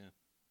 maybe. Yeah.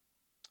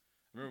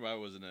 I remember there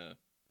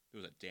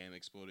was a dam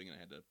exploding and I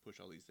had to push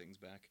all these things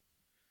back.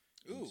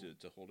 Ooh,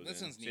 to hold it that in.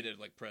 sounds neat. So you had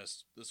to like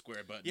press the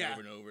square button over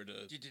and over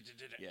to...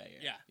 Yeah.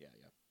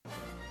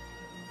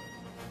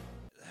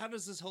 How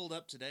does this hold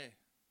up today?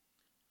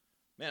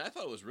 Man, I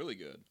thought it was really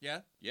good.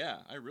 Yeah? Yeah,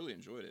 I really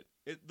enjoyed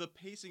it. The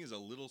pacing is a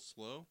little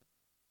slow,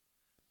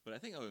 but I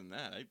think other than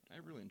that, I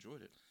really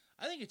enjoyed it.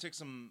 I think it took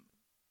some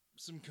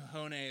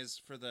cojones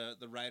for the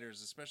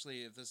writers,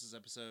 especially if this is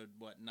episode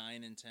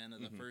 9 and 10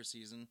 of the first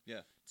season.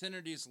 Yeah, to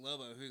introduce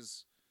Lobo,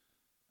 who's,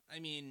 I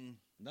mean,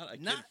 not a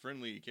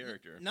kid-friendly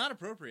character. Not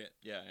appropriate.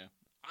 Yeah.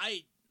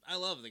 I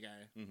love the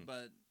guy,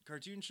 but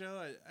cartoon show,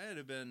 I'd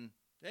have been,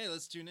 hey,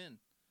 let's tune in.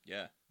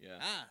 Yeah.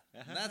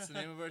 That's the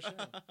name of our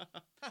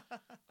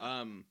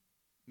show.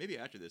 Maybe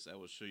after this, I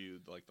will show you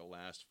like the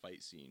last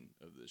fight scene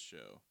of this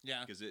show.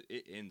 Yeah, because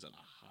it ends on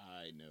a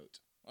high note.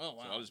 Oh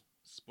wow! So I'll just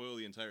spoil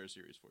the entire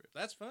series for you.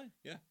 That's fine.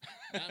 Yeah,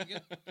 I'm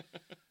good.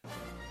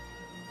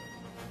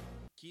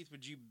 Keith,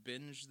 would you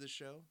binge the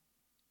show?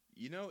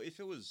 If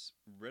it was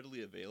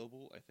readily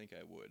available, I think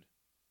I would.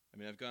 I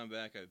mean, I've gone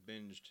back. I've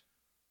binged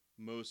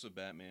most of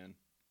Batman,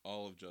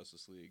 all of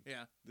Justice League.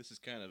 Yeah, this is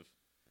kind of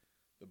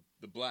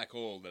the black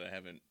hole that I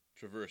haven't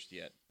traversed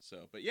yet.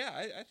 So, but yeah,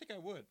 I think I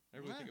would. I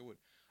really think I would.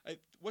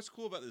 What's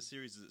cool about this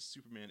series is that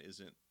Superman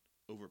isn't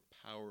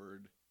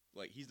overpowered.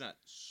 Like, he's not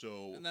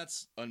so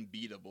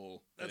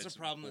unbeatable. That's a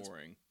problem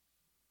boring.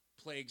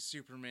 That's plagued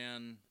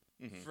Superman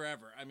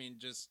forever. I mean,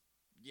 just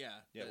yeah.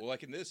 Yeah. Well,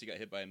 like in this, he got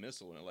hit by a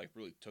missile, and it like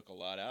really took a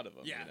lot out of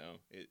him. Yeah.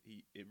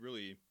 It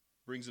really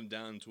brings him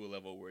down to a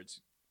level where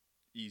it's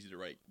easy to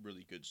write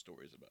really good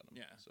stories about him.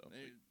 Yeah. So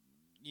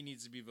he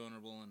needs to be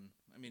vulnerable and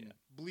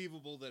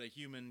believable that a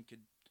human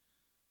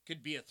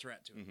could be a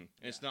threat to him.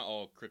 And it's not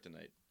all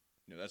kryptonite.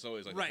 That's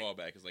always like the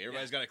fallback. Is like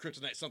everybody's got a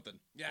kryptonite something.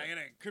 Yeah, I got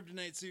a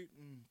kryptonite suit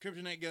and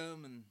kryptonite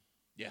gum and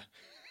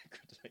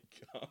kryptonite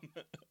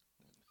gum.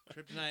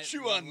 Kryptonite.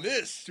 Chew on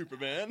this,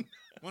 Superman.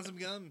 Want some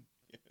gum?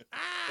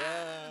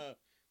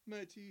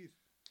 My teeth.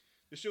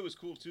 The show was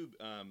cool too.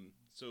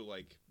 So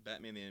like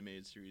Batman the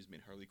Animated Series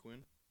made Harley Quinn.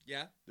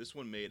 Yeah. This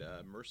one made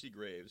Mercy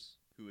Graves,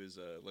 who is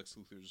Lex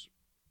Luthor's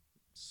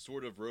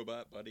sort of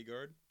robot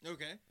bodyguard.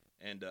 Okay.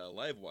 And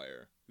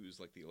Livewire, who's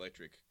like the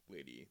electric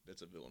lady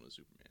that's a villain of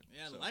Superman.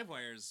 Yeah, so.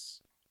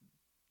 Livewire's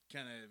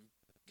kind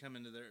of come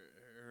into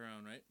her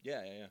own, right? Yeah.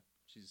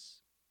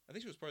 I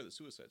think she was part of the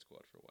Suicide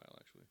Squad for a while,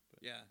 actually.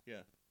 But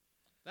yeah.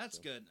 That's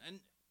good. And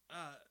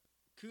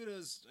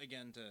kudos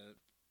again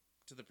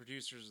to the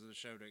producers of the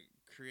show to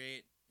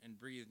create and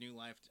breathe new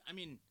life. I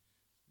mean,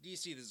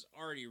 DC is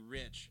already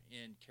rich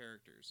in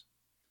characters,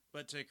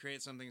 but to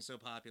create something so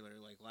popular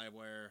like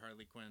Livewire,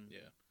 Harley Quinn,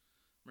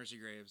 Mercy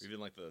Graves, even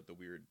like the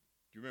weird.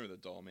 Do you remember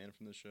the Doll Man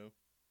from the show?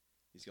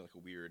 He's got like a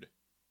weird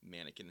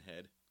mannequin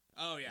head.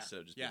 Oh yeah. Instead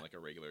of just being like a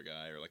regular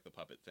guy or like the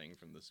puppet thing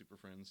from the Super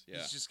Friends. Yeah.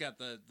 He's just got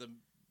the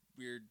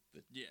weird,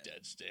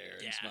 dead stare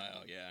and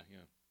smile. Yeah.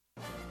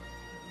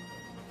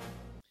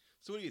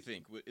 So what do you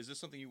think? Is this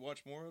something you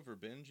watch more of or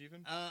binge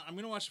even? I'm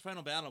gonna watch the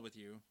final battle with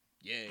you.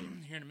 Yay!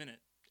 Here in a minute.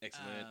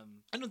 Excellent.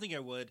 I don't think I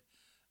would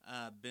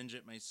binge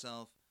it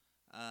myself.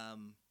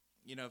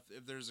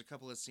 If there's a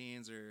couple of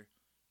scenes or,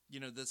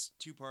 this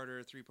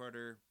 2-parter,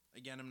 3-parter.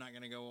 Again, I'm not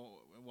gonna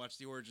go watch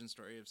the origin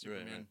story of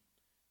Superman. Right.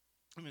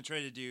 I'm gonna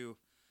try to do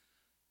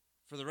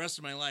for the rest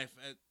of my life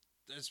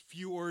as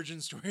few origin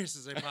stories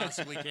as I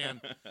possibly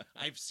can.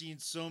 I've seen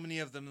so many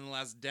of them in the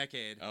last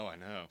decade. Oh, I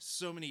know.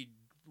 So many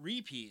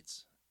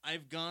repeats.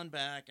 I've gone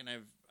back and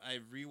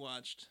I've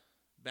rewatched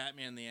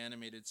Batman the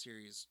Animated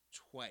Series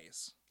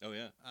twice. Oh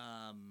yeah.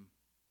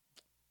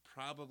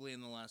 Probably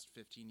in the last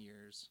 15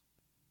 years.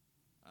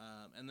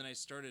 And then I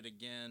started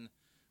again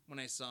when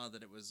I saw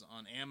that it was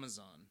on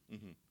Amazon.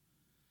 Mm-hmm.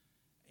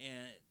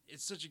 And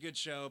it's such a good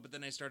show, but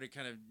then I started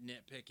kind of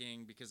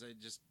nitpicking because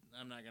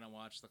I'm not going to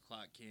watch The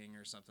Clock King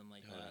or something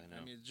like that.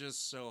 I mean, it's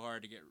just so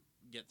hard to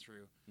get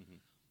through.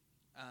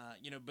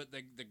 Mm-hmm. But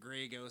the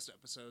Grey Ghost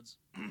episodes,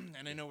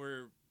 and I know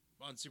we're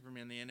on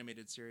Superman the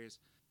Animated Series.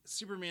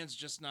 Superman's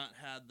just not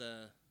had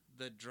the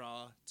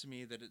draw to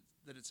me that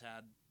it's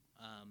had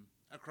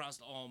across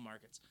all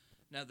markets.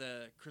 Now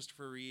the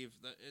Christopher Reeve,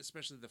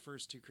 especially the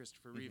first 2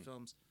 Christopher Reeve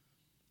films,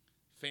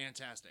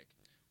 fantastic.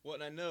 Well,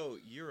 and I know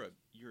you're a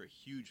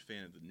huge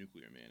fan of the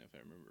Nuclear Man, if I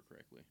remember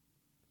correctly,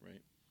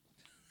 right?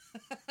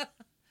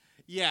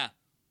 Yeah,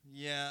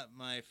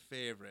 my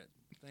favorite.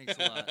 Thanks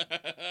a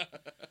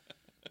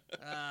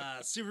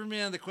lot.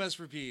 Superman: The Quest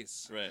for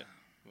Peace. Right.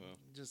 Well,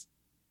 just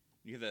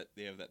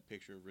they have that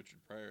picture of Richard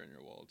Pryor on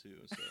your wall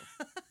too. So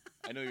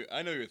I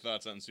know your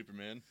thoughts on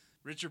Superman.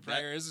 Richard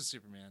Pryor is a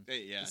Superman.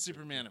 Yeah, the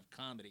Superman of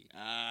comedy.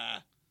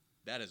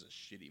 That is a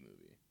shitty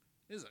movie.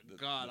 It is a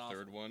god-awful. The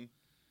third one.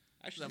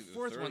 Actually, the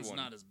fourth one's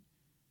not as.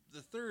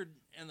 The third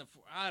and the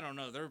I don't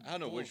know. I don't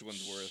know which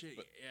one's worse,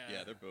 but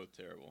yeah, they're both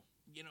terrible.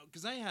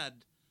 Because I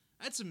had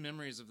some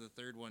memories of the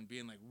third one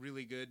being like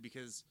really good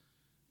because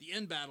the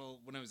end battle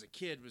when I was a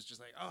kid was just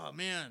like, oh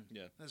man,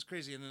 that's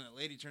crazy. And then that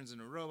lady turns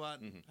into a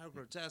robot. How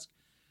grotesque!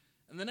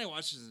 And then I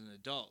watched it as an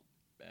adult.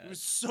 Bad. It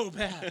was so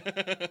bad.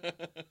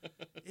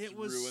 It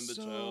was ruined the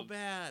child.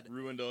 Bad.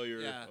 Ruined all your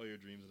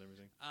dreams and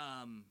everything.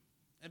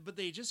 But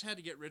they just had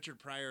to get Richard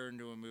Pryor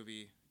into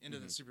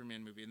the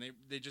Superman movie, and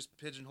they just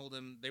pigeonholed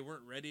him. They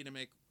weren't ready to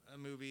make a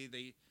movie.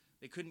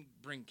 They couldn't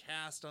bring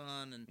cast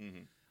on,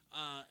 and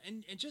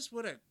just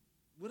what a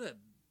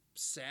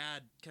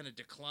sad kind of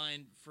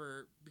decline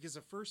because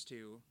the first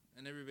 2,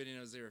 and everybody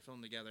knows they were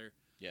filmed together.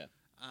 Yeah.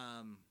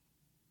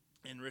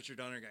 And Richard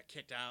Donner got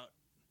kicked out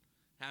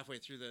halfway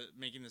through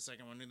making the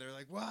second one, and they're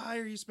like, "Why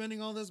are you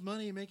spending all this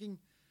money making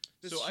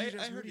this?" So I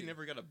heard he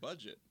never got a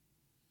budget.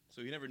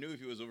 So he never knew if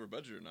he was over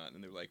budget or not,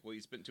 and they were like, "Well,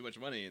 you spent too much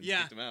money and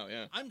kicked him out."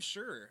 Yeah, I'm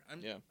sure.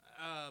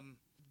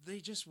 They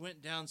just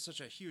went down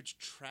such a huge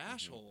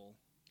trash hole.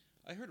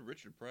 I heard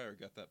Richard Pryor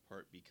got that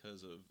part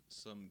because of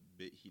some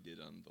bit he did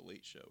on The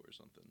Late Show or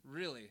something.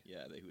 Really?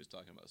 Yeah, he was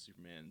talking about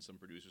Superman, and some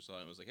producer saw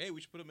it and was like, "Hey,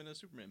 we should put him in a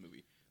Superman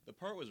movie." The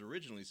part was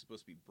originally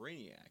supposed to be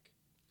Brainiac.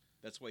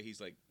 That's why he's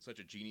like such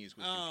a genius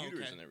with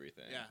computers and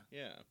everything.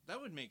 Yeah.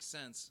 That would make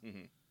sense.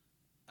 Mm-hmm.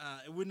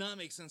 It would not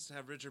make sense to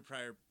have Richard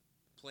Pryor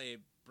play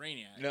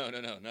Brainiac. No,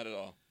 not at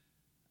all.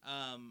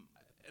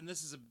 And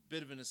this is a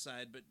bit of an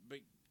aside, but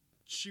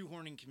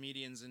shoehorning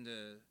comedians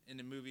into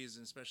movies,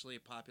 and especially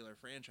popular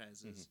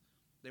franchises,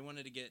 they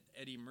wanted to get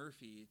Eddie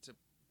Murphy to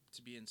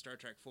be in Star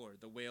Trek 4,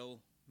 the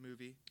Whale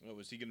movie. Oh,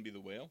 was he going to be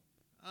the whale?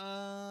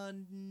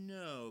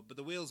 No, but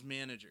the whale's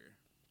manager.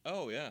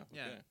 Oh yeah.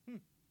 Yeah.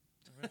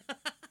 Okay.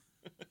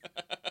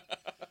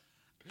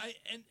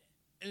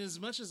 And as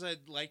much as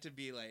I'd like to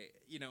be like,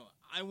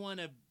 I want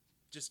to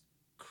just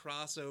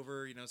cross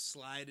over,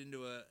 slide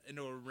into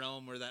a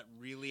realm where that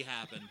really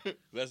happened.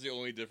 That's the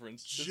only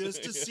difference.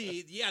 Just to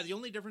see, the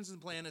only difference in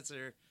planets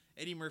are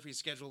Eddie Murphy's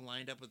schedule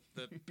lined up with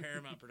the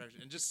Paramount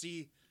production, and just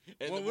see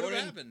what would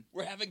have happened.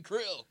 We're having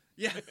krill.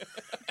 Yeah.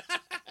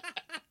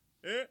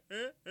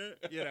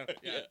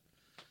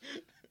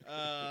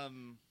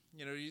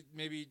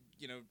 Maybe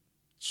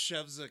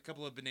shoves a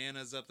couple of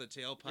bananas up the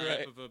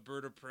tailpipe of a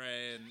bird of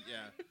prey, and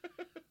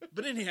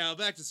But anyhow,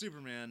 back to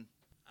Superman.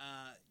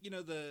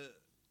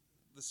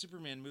 The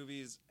Superman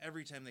movies,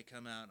 every time they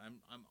come out,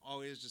 I'm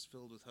always just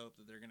filled with hope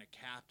that they're going to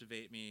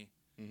captivate me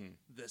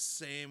the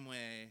same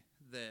way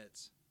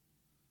that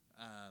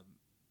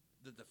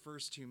the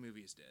first 2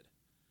 movies did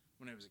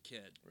when I was a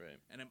kid. Right.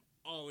 And I'm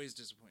always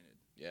disappointed.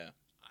 Yeah.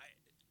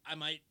 I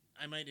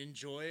might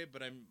enjoy it,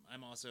 but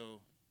I'm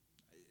also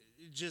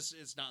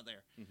it's not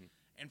there. Mm-hmm.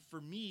 And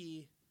for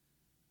me,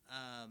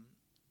 a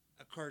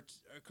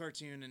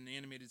cartoon and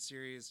animated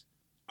series,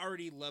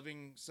 already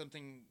loving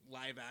something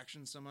live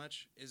action so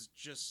much is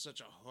just such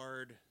a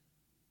hard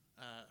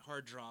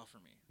draw for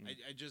me. Mm.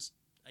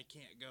 I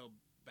can't go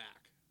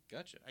back.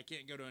 Gotcha. I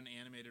can't go to an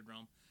animated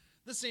realm.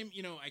 The same,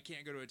 I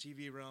can't go to a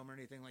TV realm or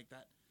anything like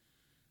that.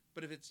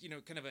 But if it's,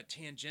 kind of a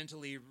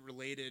tangentially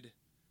related,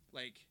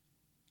 like,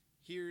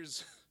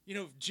 here's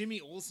if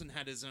Jimmy Olsen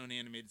had his own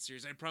animated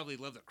series, I'd probably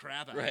love the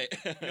crap out right.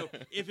 of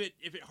it. If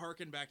it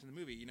harkened back to the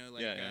movie,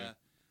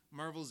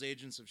 Marvel's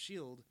Agents of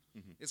S.H.I.E.L.D.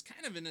 is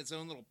kind of in its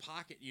own little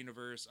pocket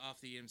universe off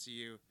the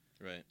MCU.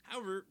 Right.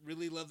 However,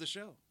 really love the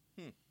show.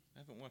 I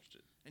haven't watched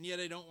it. And yet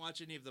I don't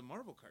watch any of the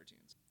Marvel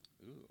cartoons.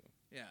 Ooh.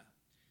 Yeah.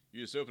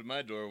 You just opened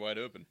my door wide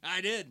open.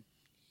 I did.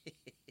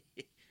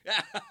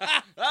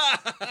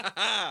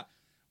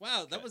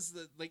 Wow, that was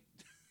the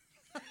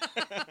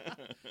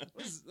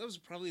that was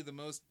probably the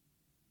most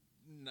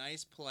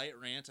nice, polite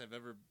rant I've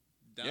ever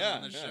done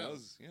on the show.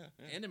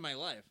 And in my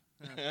life.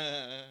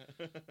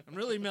 I'm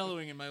really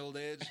mellowing in my old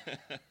age.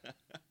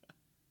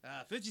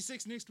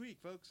 56 next week,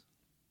 folks.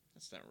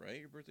 That's not right.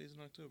 Your birthday's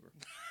in October.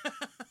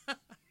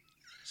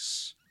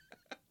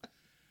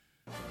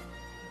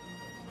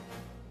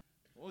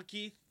 Well,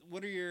 Keith,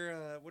 what are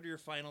your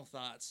final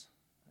thoughts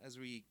as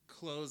we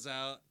close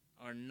out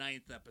our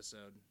 9th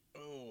episode?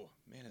 Oh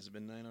man, has it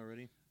been 9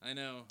 already? I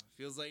know.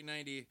 Feels like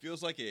 90.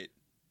 Feels like 8.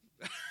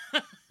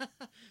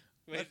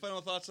 My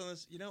final thoughts on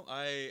this,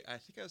 I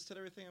think I've said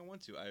everything I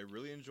want to. I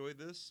really enjoyed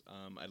this.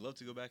 I'd love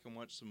to go back and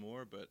watch some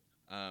more, but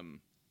I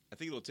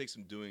think it'll take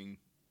some doing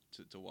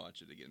to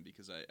watch it again,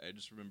 because I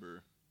just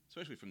remember,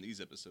 especially from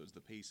these episodes,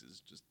 the pace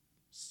is just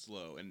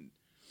slow, and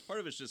part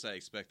of it's just I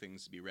expect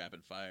things to be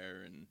rapid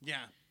fire, and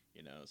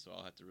so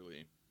I'll have to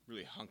really,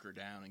 really hunker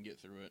down and get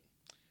through it.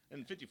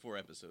 And 54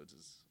 episodes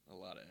is a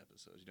lot of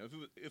episodes.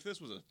 If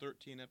this was a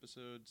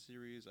 13-episode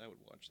series, I would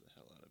watch the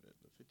hell out of it.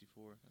 But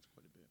 54, that's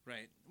quite a bit.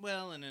 Right.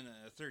 Well, and in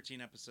a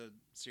 13-episode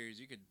series,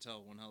 you could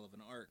tell one hell of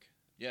an arc.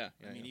 Yeah.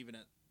 I mean, even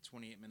at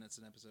 28 minutes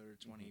an episode or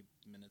 20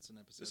 minutes an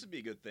episode. This would be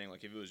a good thing.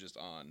 Like, if it was just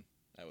on,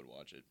 I would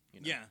watch it.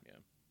 Yeah.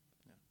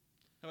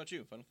 How about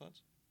you? Final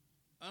thoughts?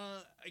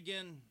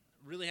 Again,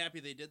 really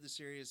happy they did the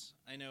series.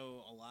 I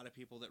know a lot of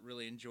people that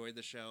really enjoyed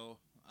the show.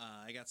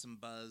 I got some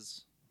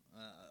buzz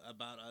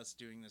about us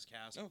doing this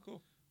cast. Oh,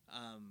 cool.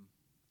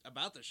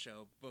 About the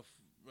show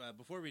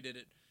before we did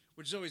it,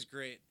 which is always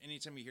great.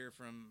 Anytime you hear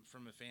from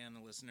a fan,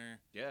 a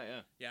listener.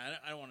 Yeah.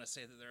 I don't want to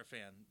say that they're a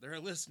fan. They're a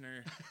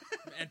listener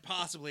and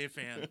possibly a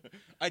fan.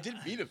 I did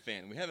meet a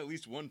fan. We have at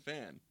least one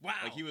fan. Wow.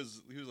 Like he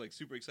was like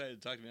super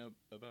excited to talk to me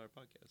about our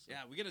podcast. So.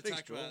 Yeah, we got to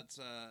talk about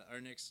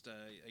our next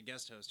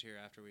guest host here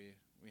after we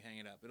hang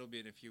it up. It'll be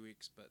in a few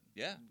weeks, but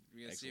yeah,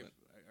 we got to see if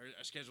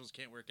our schedules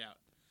can't work out.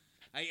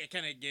 I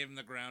kind of gave him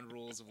the ground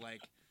rules of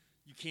like,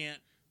 you can't,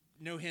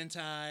 no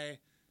hentai,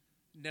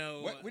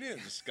 no. What? We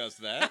didn't discuss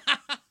that.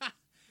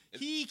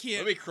 He can't.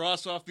 Let me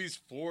cross off these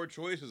 4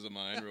 choices of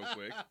mine real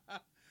quick.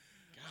 God.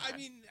 I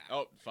mean.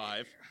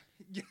 5.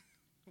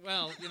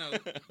 Well,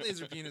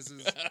 laser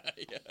penises.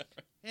 Yeah.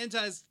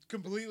 Hentai's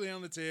completely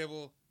on the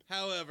table.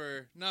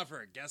 However, not for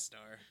a guest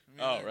star.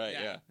 I mean, right.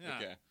 Yeah.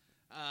 Okay.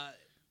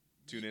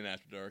 Tune in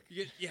after dark.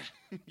 You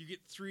get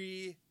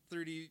 3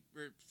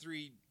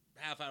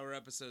 half-hour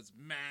episodes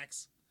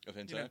max of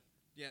hentai.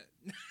 Yeah.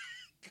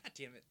 God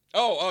damn it.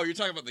 Oh, you're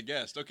talking about the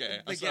guest. Okay.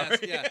 The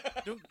guest, yeah.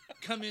 Don't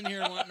come in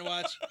here wanting to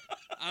watch,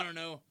 I don't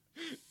know,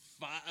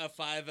 a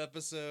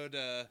 5-episode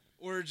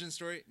origin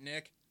story.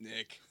 Nick.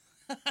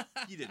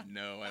 He didn't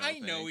know. I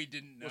know he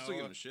didn't know. We'll still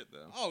give him shit,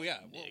 though. Oh, yeah.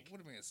 Well, what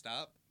am I going to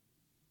stop?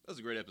 That was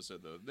a great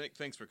episode, though. Nick,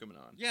 thanks for coming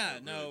on. Yeah,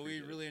 we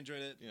really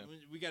enjoyed it. Yeah.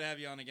 We got to have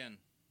you on again.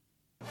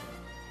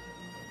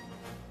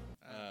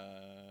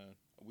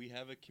 We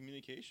have a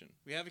communication.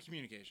 We have a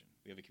communication.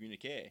 We have a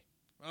communique.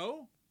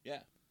 Oh? Yeah.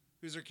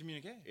 Who's our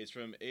communique? It's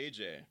from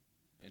AJ.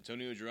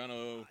 Antonio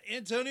Geronimo.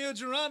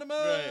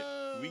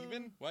 Right.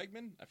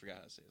 Weigman? I forgot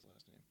how to say his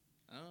last name.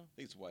 Oh. I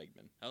think it's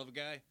Weigman. Hell of a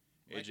guy.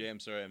 AJ, I'm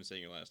sorry I'm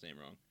saying your last name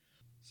wrong.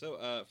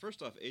 So,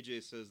 first off,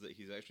 AJ says that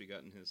he's actually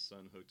gotten his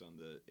son hooked on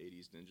the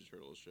 80s Ninja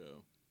Turtles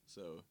show.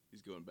 So,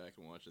 he's going back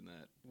and watching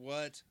that.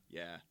 What?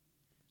 Yeah.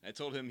 I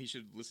told him he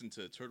should listen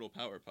to Turtle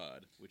Power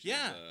Pod, which is...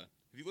 have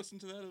you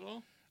listened to that at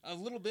all? A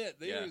little bit.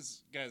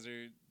 Those guys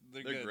are...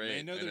 They're good. Great.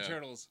 They know their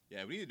turtles.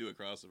 Yeah, we need to do a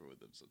crossover with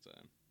them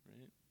sometime,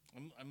 right?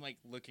 I'm like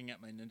looking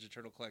at my Ninja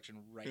Turtle collection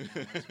right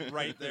now. It's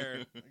right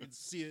there. I can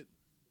see it.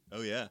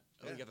 Oh, yeah.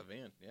 Oh, you got the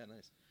van. Yeah,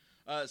 nice.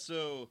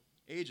 So,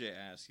 AJ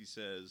asks, he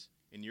says,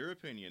 in your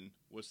opinion,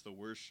 what's the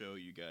worst show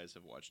you guys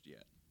have watched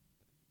yet?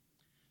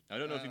 Now, I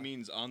don't know if he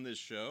means on this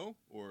show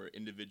or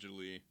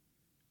individually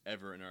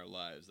ever in our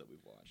lives that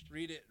we've watched.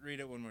 Read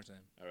it one more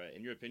time. All right.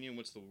 In your opinion,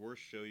 what's the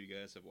worst show you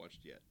guys have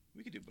watched yet?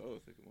 We could do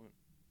both if you want.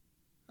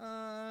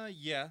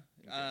 Yeah.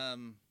 Okay.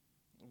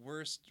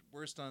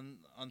 Worst on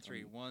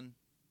 3. 1,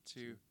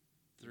 2,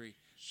 3.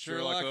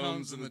 Sherlock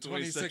Holmes in the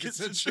 22nd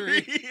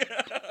century.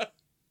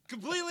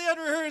 Completely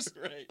unrehearsed.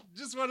 Right.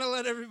 Just want to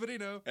let everybody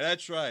know. And I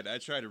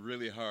tried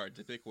really hard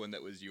to pick one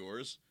that was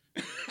yours.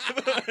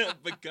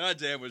 But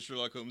goddamn was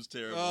Sherlock Holmes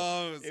terrible.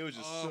 Oh, it was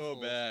just awful.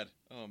 So bad.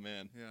 Oh,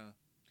 man. Yeah.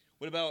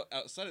 What about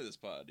outside of this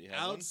pod? Do you have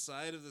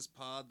outside of this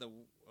pod, the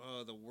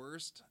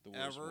worst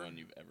ever? One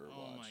you've ever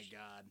watched. Oh, my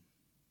God.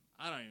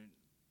 I don't even...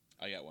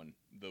 I got one.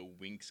 The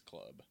Winx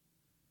Club.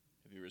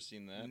 Have you ever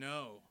seen that?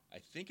 No. I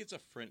think it's a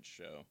French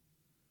show.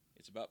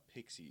 It's about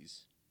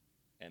pixies.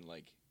 And,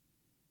 like,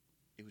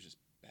 it was just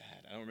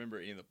bad. I don't remember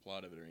any of the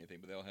plot of it or anything,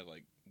 but they all have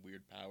like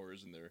weird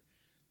powers, and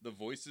the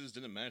voices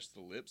didn't match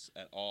the lips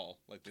at all.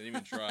 Like they didn't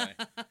even try.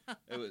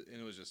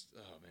 It was just,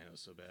 oh man, it was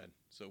so bad.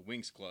 So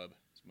Winx Club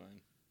is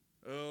mine.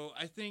 Oh,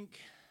 I think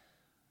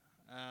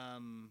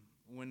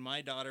when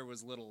my daughter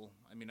was little,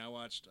 I mean, I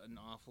watched an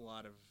awful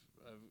lot of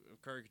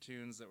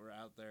cartoons that were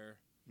out there,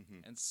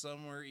 and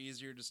some were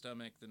easier to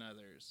stomach than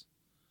others.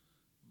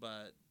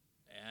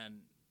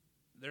 And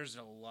there's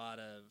a lot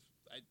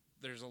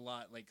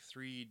like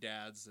 3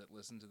 dads that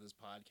listen to this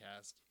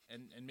podcast,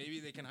 and maybe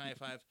they can high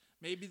five.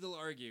 Maybe they'll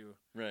argue.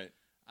 Right.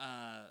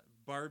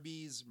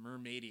 Barbie's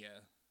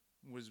Mermaidia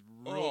was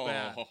real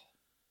bad.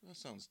 That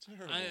sounds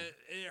terrible.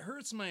 It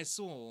hurts my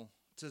soul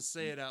to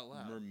say it out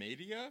loud.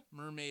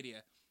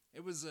 Mermaidia?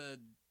 It was a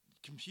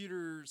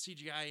computer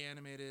CGI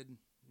animated.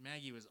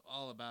 Maggie was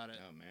all about it.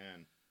 Oh,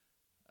 man.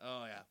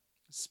 Oh, yeah.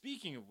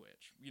 Speaking of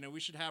which, we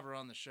should have her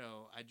on the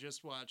show. I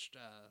just watched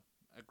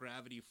a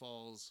Gravity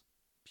Falls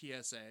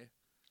PSA.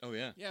 Oh,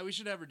 yeah? Yeah, we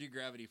should have her do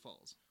Gravity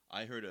Falls.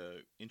 I heard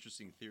an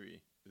interesting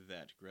theory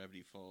that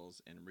Gravity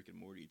Falls and Rick and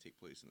Morty take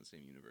place in the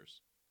same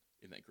universe.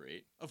 Isn't that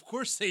great? Of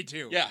course they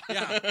do. Yeah.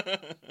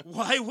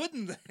 Why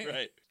wouldn't they?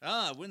 Right.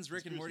 When's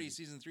Rick and Morty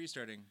season 3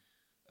 starting?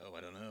 Oh,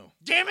 I don't know.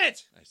 Damn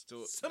it!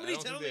 Somebody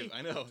tell me.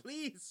 I know.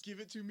 Please. Give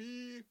it to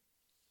me.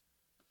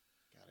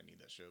 God, I need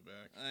that show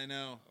back. I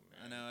know.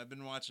 Oh, I know. I've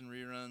been watching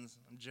reruns.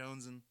 I'm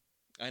jonesing.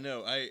 I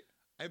know.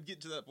 I'm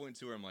getting to that point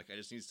too where I'm like, I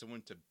just need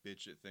someone to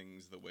bitch at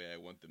things the way I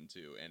want them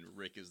to, and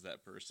Rick is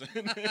that person.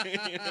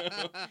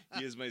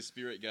 He is my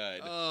spirit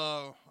guide.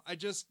 Oh, I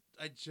just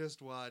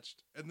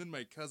watched, and then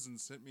my cousin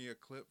sent me a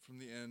clip from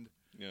the end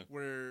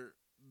where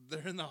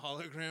they're in the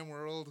hologram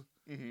world,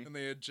 and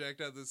they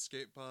eject out of the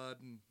escape pod,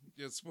 and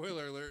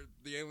spoiler alert,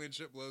 the alien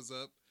ship blows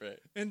up. Right.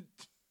 And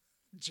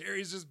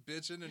Jerry's just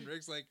bitching, and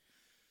Rick's like,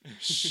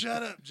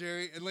 "Shut up,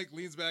 Jerry," and like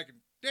leans back and.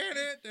 Yeah.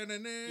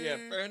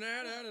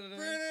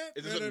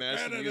 It doesn't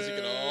match the music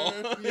at all.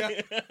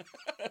 Yeah.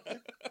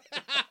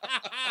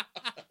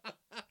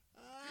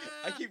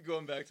 I keep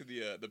going back to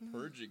the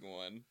purging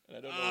one, and I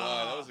don't know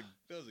why.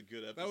 That was a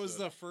good episode. That was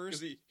the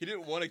first. He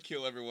didn't want to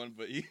kill everyone,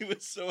 but he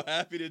was so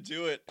happy to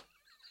do it.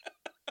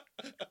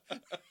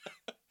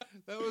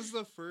 That was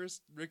the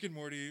first Rick and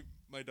Morty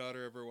my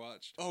daughter ever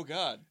watched. Oh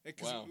God!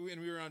 Wow.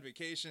 And we were on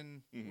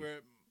vacation. We're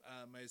at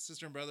my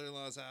sister and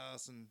brother-in-law's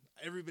house, and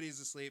everybody's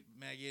asleep.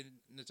 Maggie and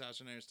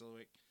Natasha and I are still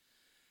awake.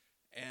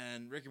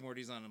 And Rick and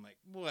Morty's on. I'm like,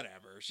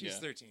 whatever. She's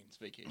 13. It's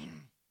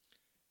vacation.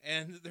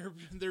 And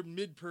they're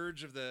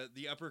mid-purge of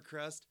the upper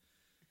crust.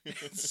 And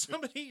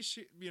somebody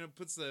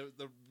puts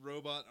the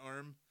robot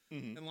arm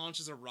and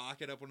launches a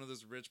rocket up one of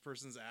those rich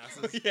person's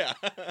asses. Yeah.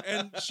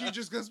 And she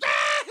just goes,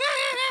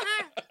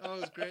 oh,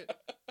 it was great.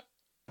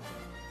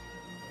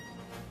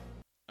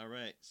 All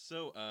right.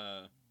 So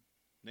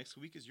next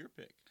week is your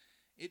pick.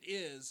 It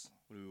is.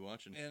 What are we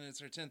watching? And it's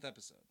our 10th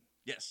episode.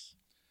 Yes.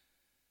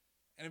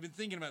 And I've been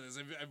thinking about this.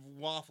 I've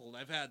waffled.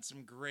 I've had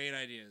some great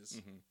ideas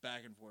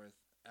back and forth.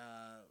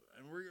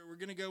 And we're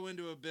going to go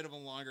into a bit of a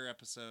longer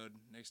episode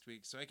next week.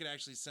 So I could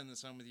actually send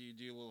this home with you,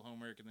 do a little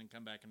homework, and then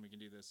come back and we can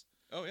do this.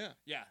 Oh, yeah.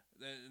 Yeah.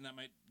 And that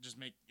might just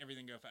make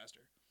everything go faster.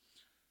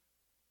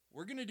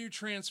 We're going to do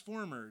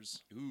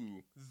Transformers.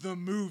 Ooh. The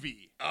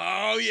movie.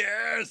 Oh,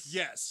 yes.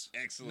 Yes.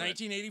 Excellent.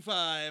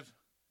 1985.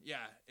 Yeah.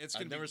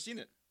 I've never seen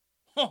it.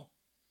 Oh.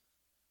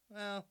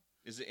 Well.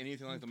 Is it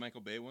anything like the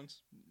Michael Bay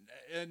ones?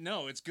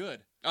 No, it's good.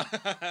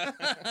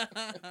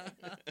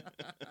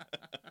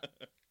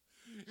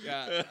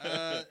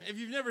 Yeah. If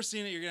you've never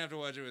seen it, you're gonna have to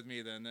watch it with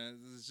me. Then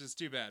it's just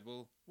too bad.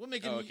 We'll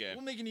make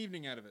we'll make an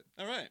evening out of it.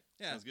 All right.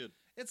 Yeah, sounds good.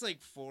 It's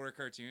like 4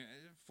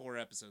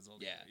 episodes all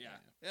together.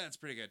 Yeah, it's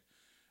pretty good.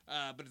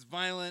 But it's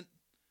violent.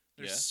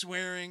 There's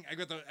swearing. I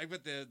got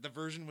the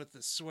version with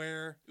the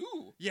swear.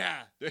 Ooh.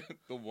 Yeah.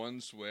 The one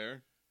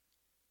swear.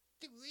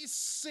 They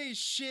say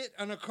shit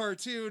on a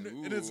cartoon,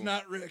 and it's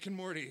not Rick and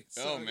Morty.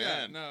 So, oh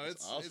man, no,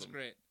 it's awesome. It's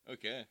great.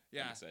 Okay,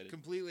 yeah, I'm excited.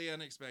 Completely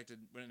unexpected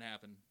when it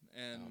happened.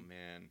 And oh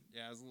man,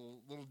 yeah, I was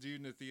a little dude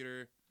in the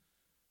theater.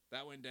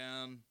 That went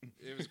down.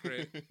 It was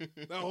great.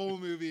 The whole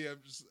movie, I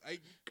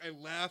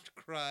laughed,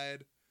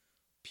 cried,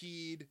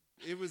 peed.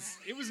 It was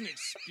an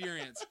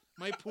experience.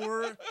 My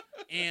poor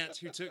aunt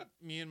who took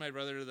me and my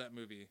brother to that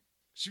movie.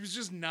 She was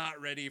just not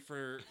ready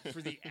for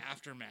the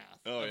aftermath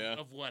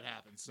of what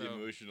happened. So, the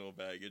emotional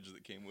baggage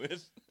that came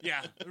with.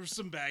 Yeah, there was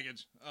some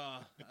baggage.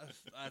 I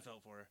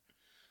felt for her.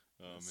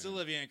 Oh, man. Still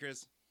love you, Aunt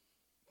Chris.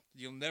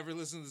 You'll never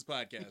listen to this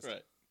podcast.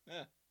 Right.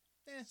 Yeah.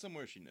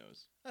 Somewhere she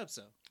knows. I hope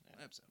so. Yeah.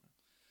 I hope so.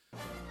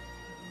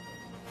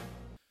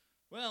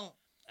 Well,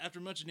 after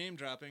much name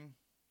dropping,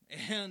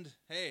 and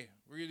hey,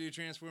 we're going to do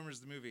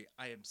Transformers the movie.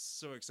 I am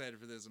so excited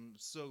for this. I'm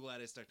so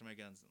glad I stuck to my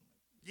guns.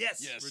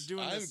 Yes, we're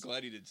doing this. I'm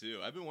glad you did too.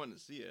 I've been wanting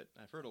to see it.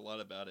 I've heard a lot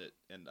about it,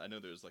 and I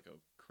know there's like a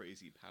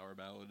crazy power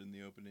ballad in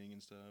the opening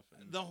and stuff.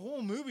 And the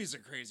whole movie's a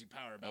crazy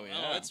power ballad.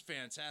 Oh, it's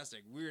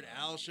fantastic. Weird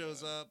Al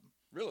shows up.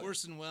 Really?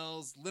 Orson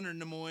Welles, Leonard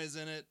Nimoy's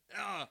in it.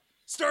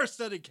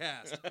 Star-studded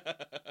cast. Do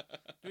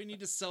we need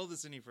to sell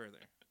this any further?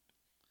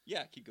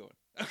 Yeah, keep going.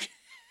 Okay.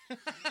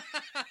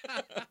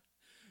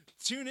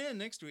 tune in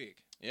next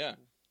week. Yeah.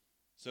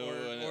 So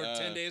or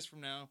 10 days from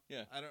now.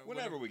 Yeah.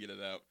 Whenever we get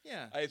it out.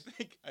 Yeah. I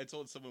think I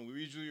told someone we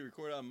usually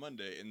record on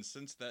Monday, and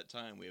since that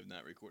time we have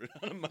not recorded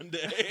on a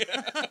Monday.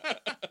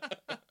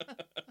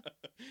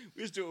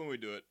 We just do it when we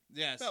do it.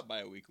 Yes. About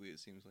bi-weekly, it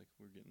seems like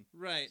we're getting.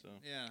 Right. So.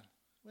 Yeah.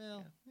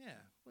 Well,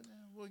 yeah.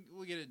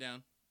 We'll get it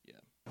down.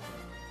 Yeah.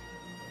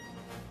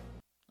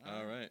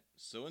 All right.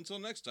 So until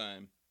next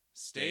time,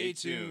 stay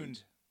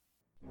tuned.